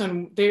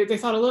Edison, they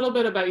thought a little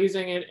bit about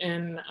using it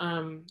in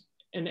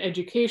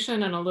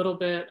education and a little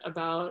bit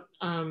about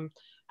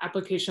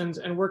applications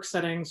and work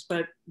settings,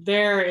 but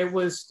there it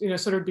was, you know,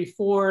 sort of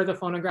before the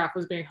phonograph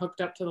was being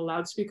hooked up to the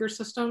loudspeaker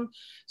system.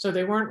 So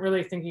they weren't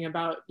really thinking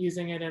about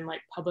using it in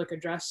like public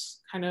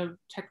address kind of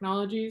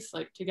technologies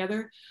like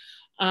together.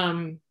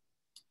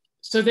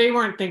 So they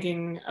weren't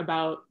thinking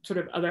about sort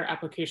of other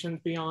applications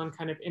beyond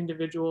kind of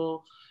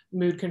individual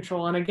mood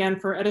control. And again,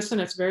 for Edison,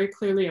 it's very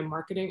clearly a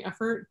marketing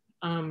effort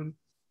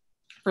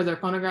for their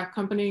phonograph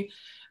company.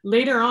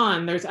 Later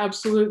on, there's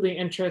absolutely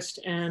interest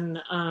in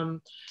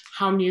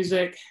how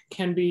music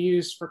can be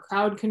used for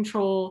crowd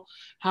control,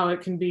 how it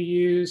can be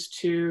used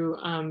to,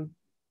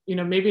 you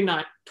know, maybe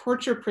not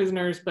torture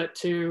prisoners, but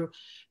to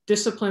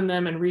discipline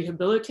them and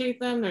rehabilitate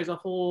them. There's a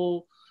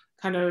whole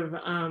kind of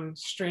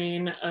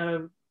strain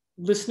of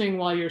listening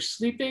while you're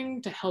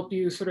sleeping to help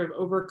you sort of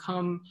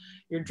overcome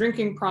your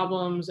drinking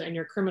problems and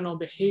your criminal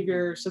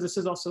behavior. So this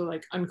is also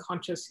like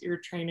unconscious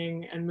ear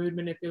training and mood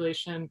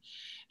manipulation.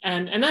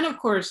 And then of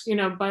course, you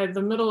know, by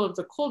the middle of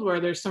the Cold War,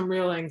 there's some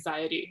real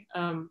anxiety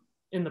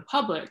in the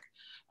public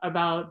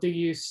about the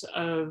use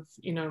of,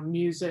 you know,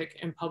 music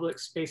in public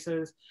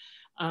spaces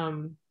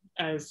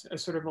as a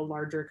sort of a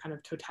larger kind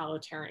of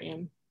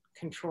totalitarian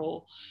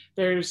control.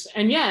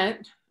 And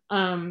yet,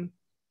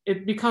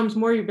 it becomes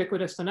more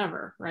ubiquitous than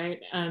ever, right?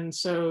 And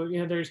so, you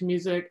know, there's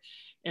music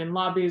in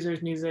lobbies,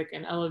 there's music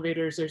in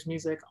elevators, there's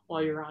music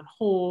while you're on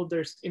hold,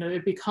 there's, you know,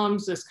 it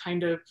becomes this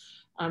kind of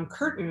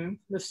curtain,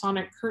 the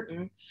sonic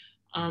curtain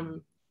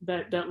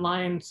that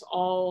lines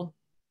all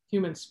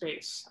human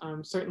space,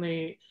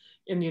 certainly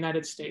in the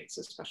United States,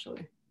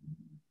 especially.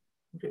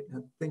 Okay,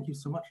 thank you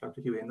so much,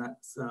 Dr. Hui, and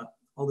that's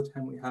all the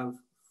time we have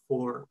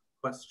for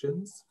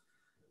questions.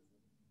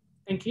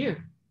 Thank you.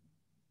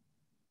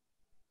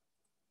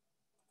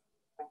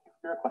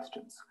 Your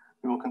questions.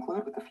 We will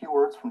conclude with a few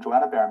words from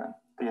Joanna Behrman,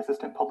 the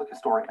Assistant Public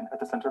Historian at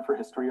the Center for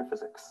History of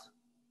Physics.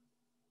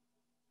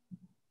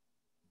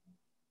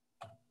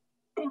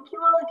 Thank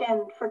you all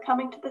again for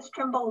coming to this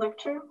Trimble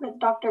lecture with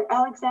Dr.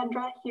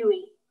 Alexandra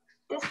Hui.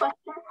 This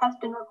lecture has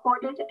been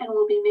recorded and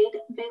will be made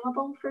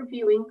available for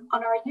viewing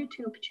on our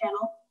YouTube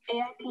channel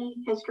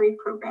AIP history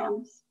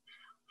programs.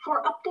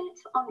 For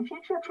updates on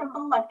future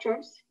Trimble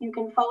lectures, you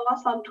can follow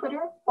us on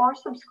Twitter or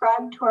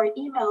subscribe to our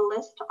email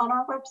list on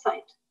our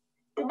website.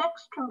 The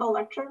next Trimble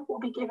lecture will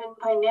be given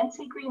by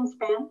Nancy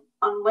Greenspan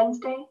on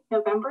Wednesday,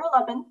 November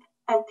 11th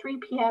at 3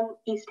 p.m.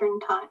 Eastern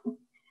Time.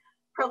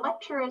 Her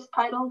lecture is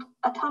titled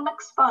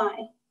Atomic Spy,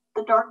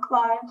 The Dark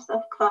Lives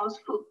of Klaus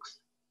Fuchs.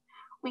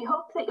 We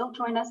hope that you'll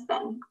join us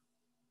then.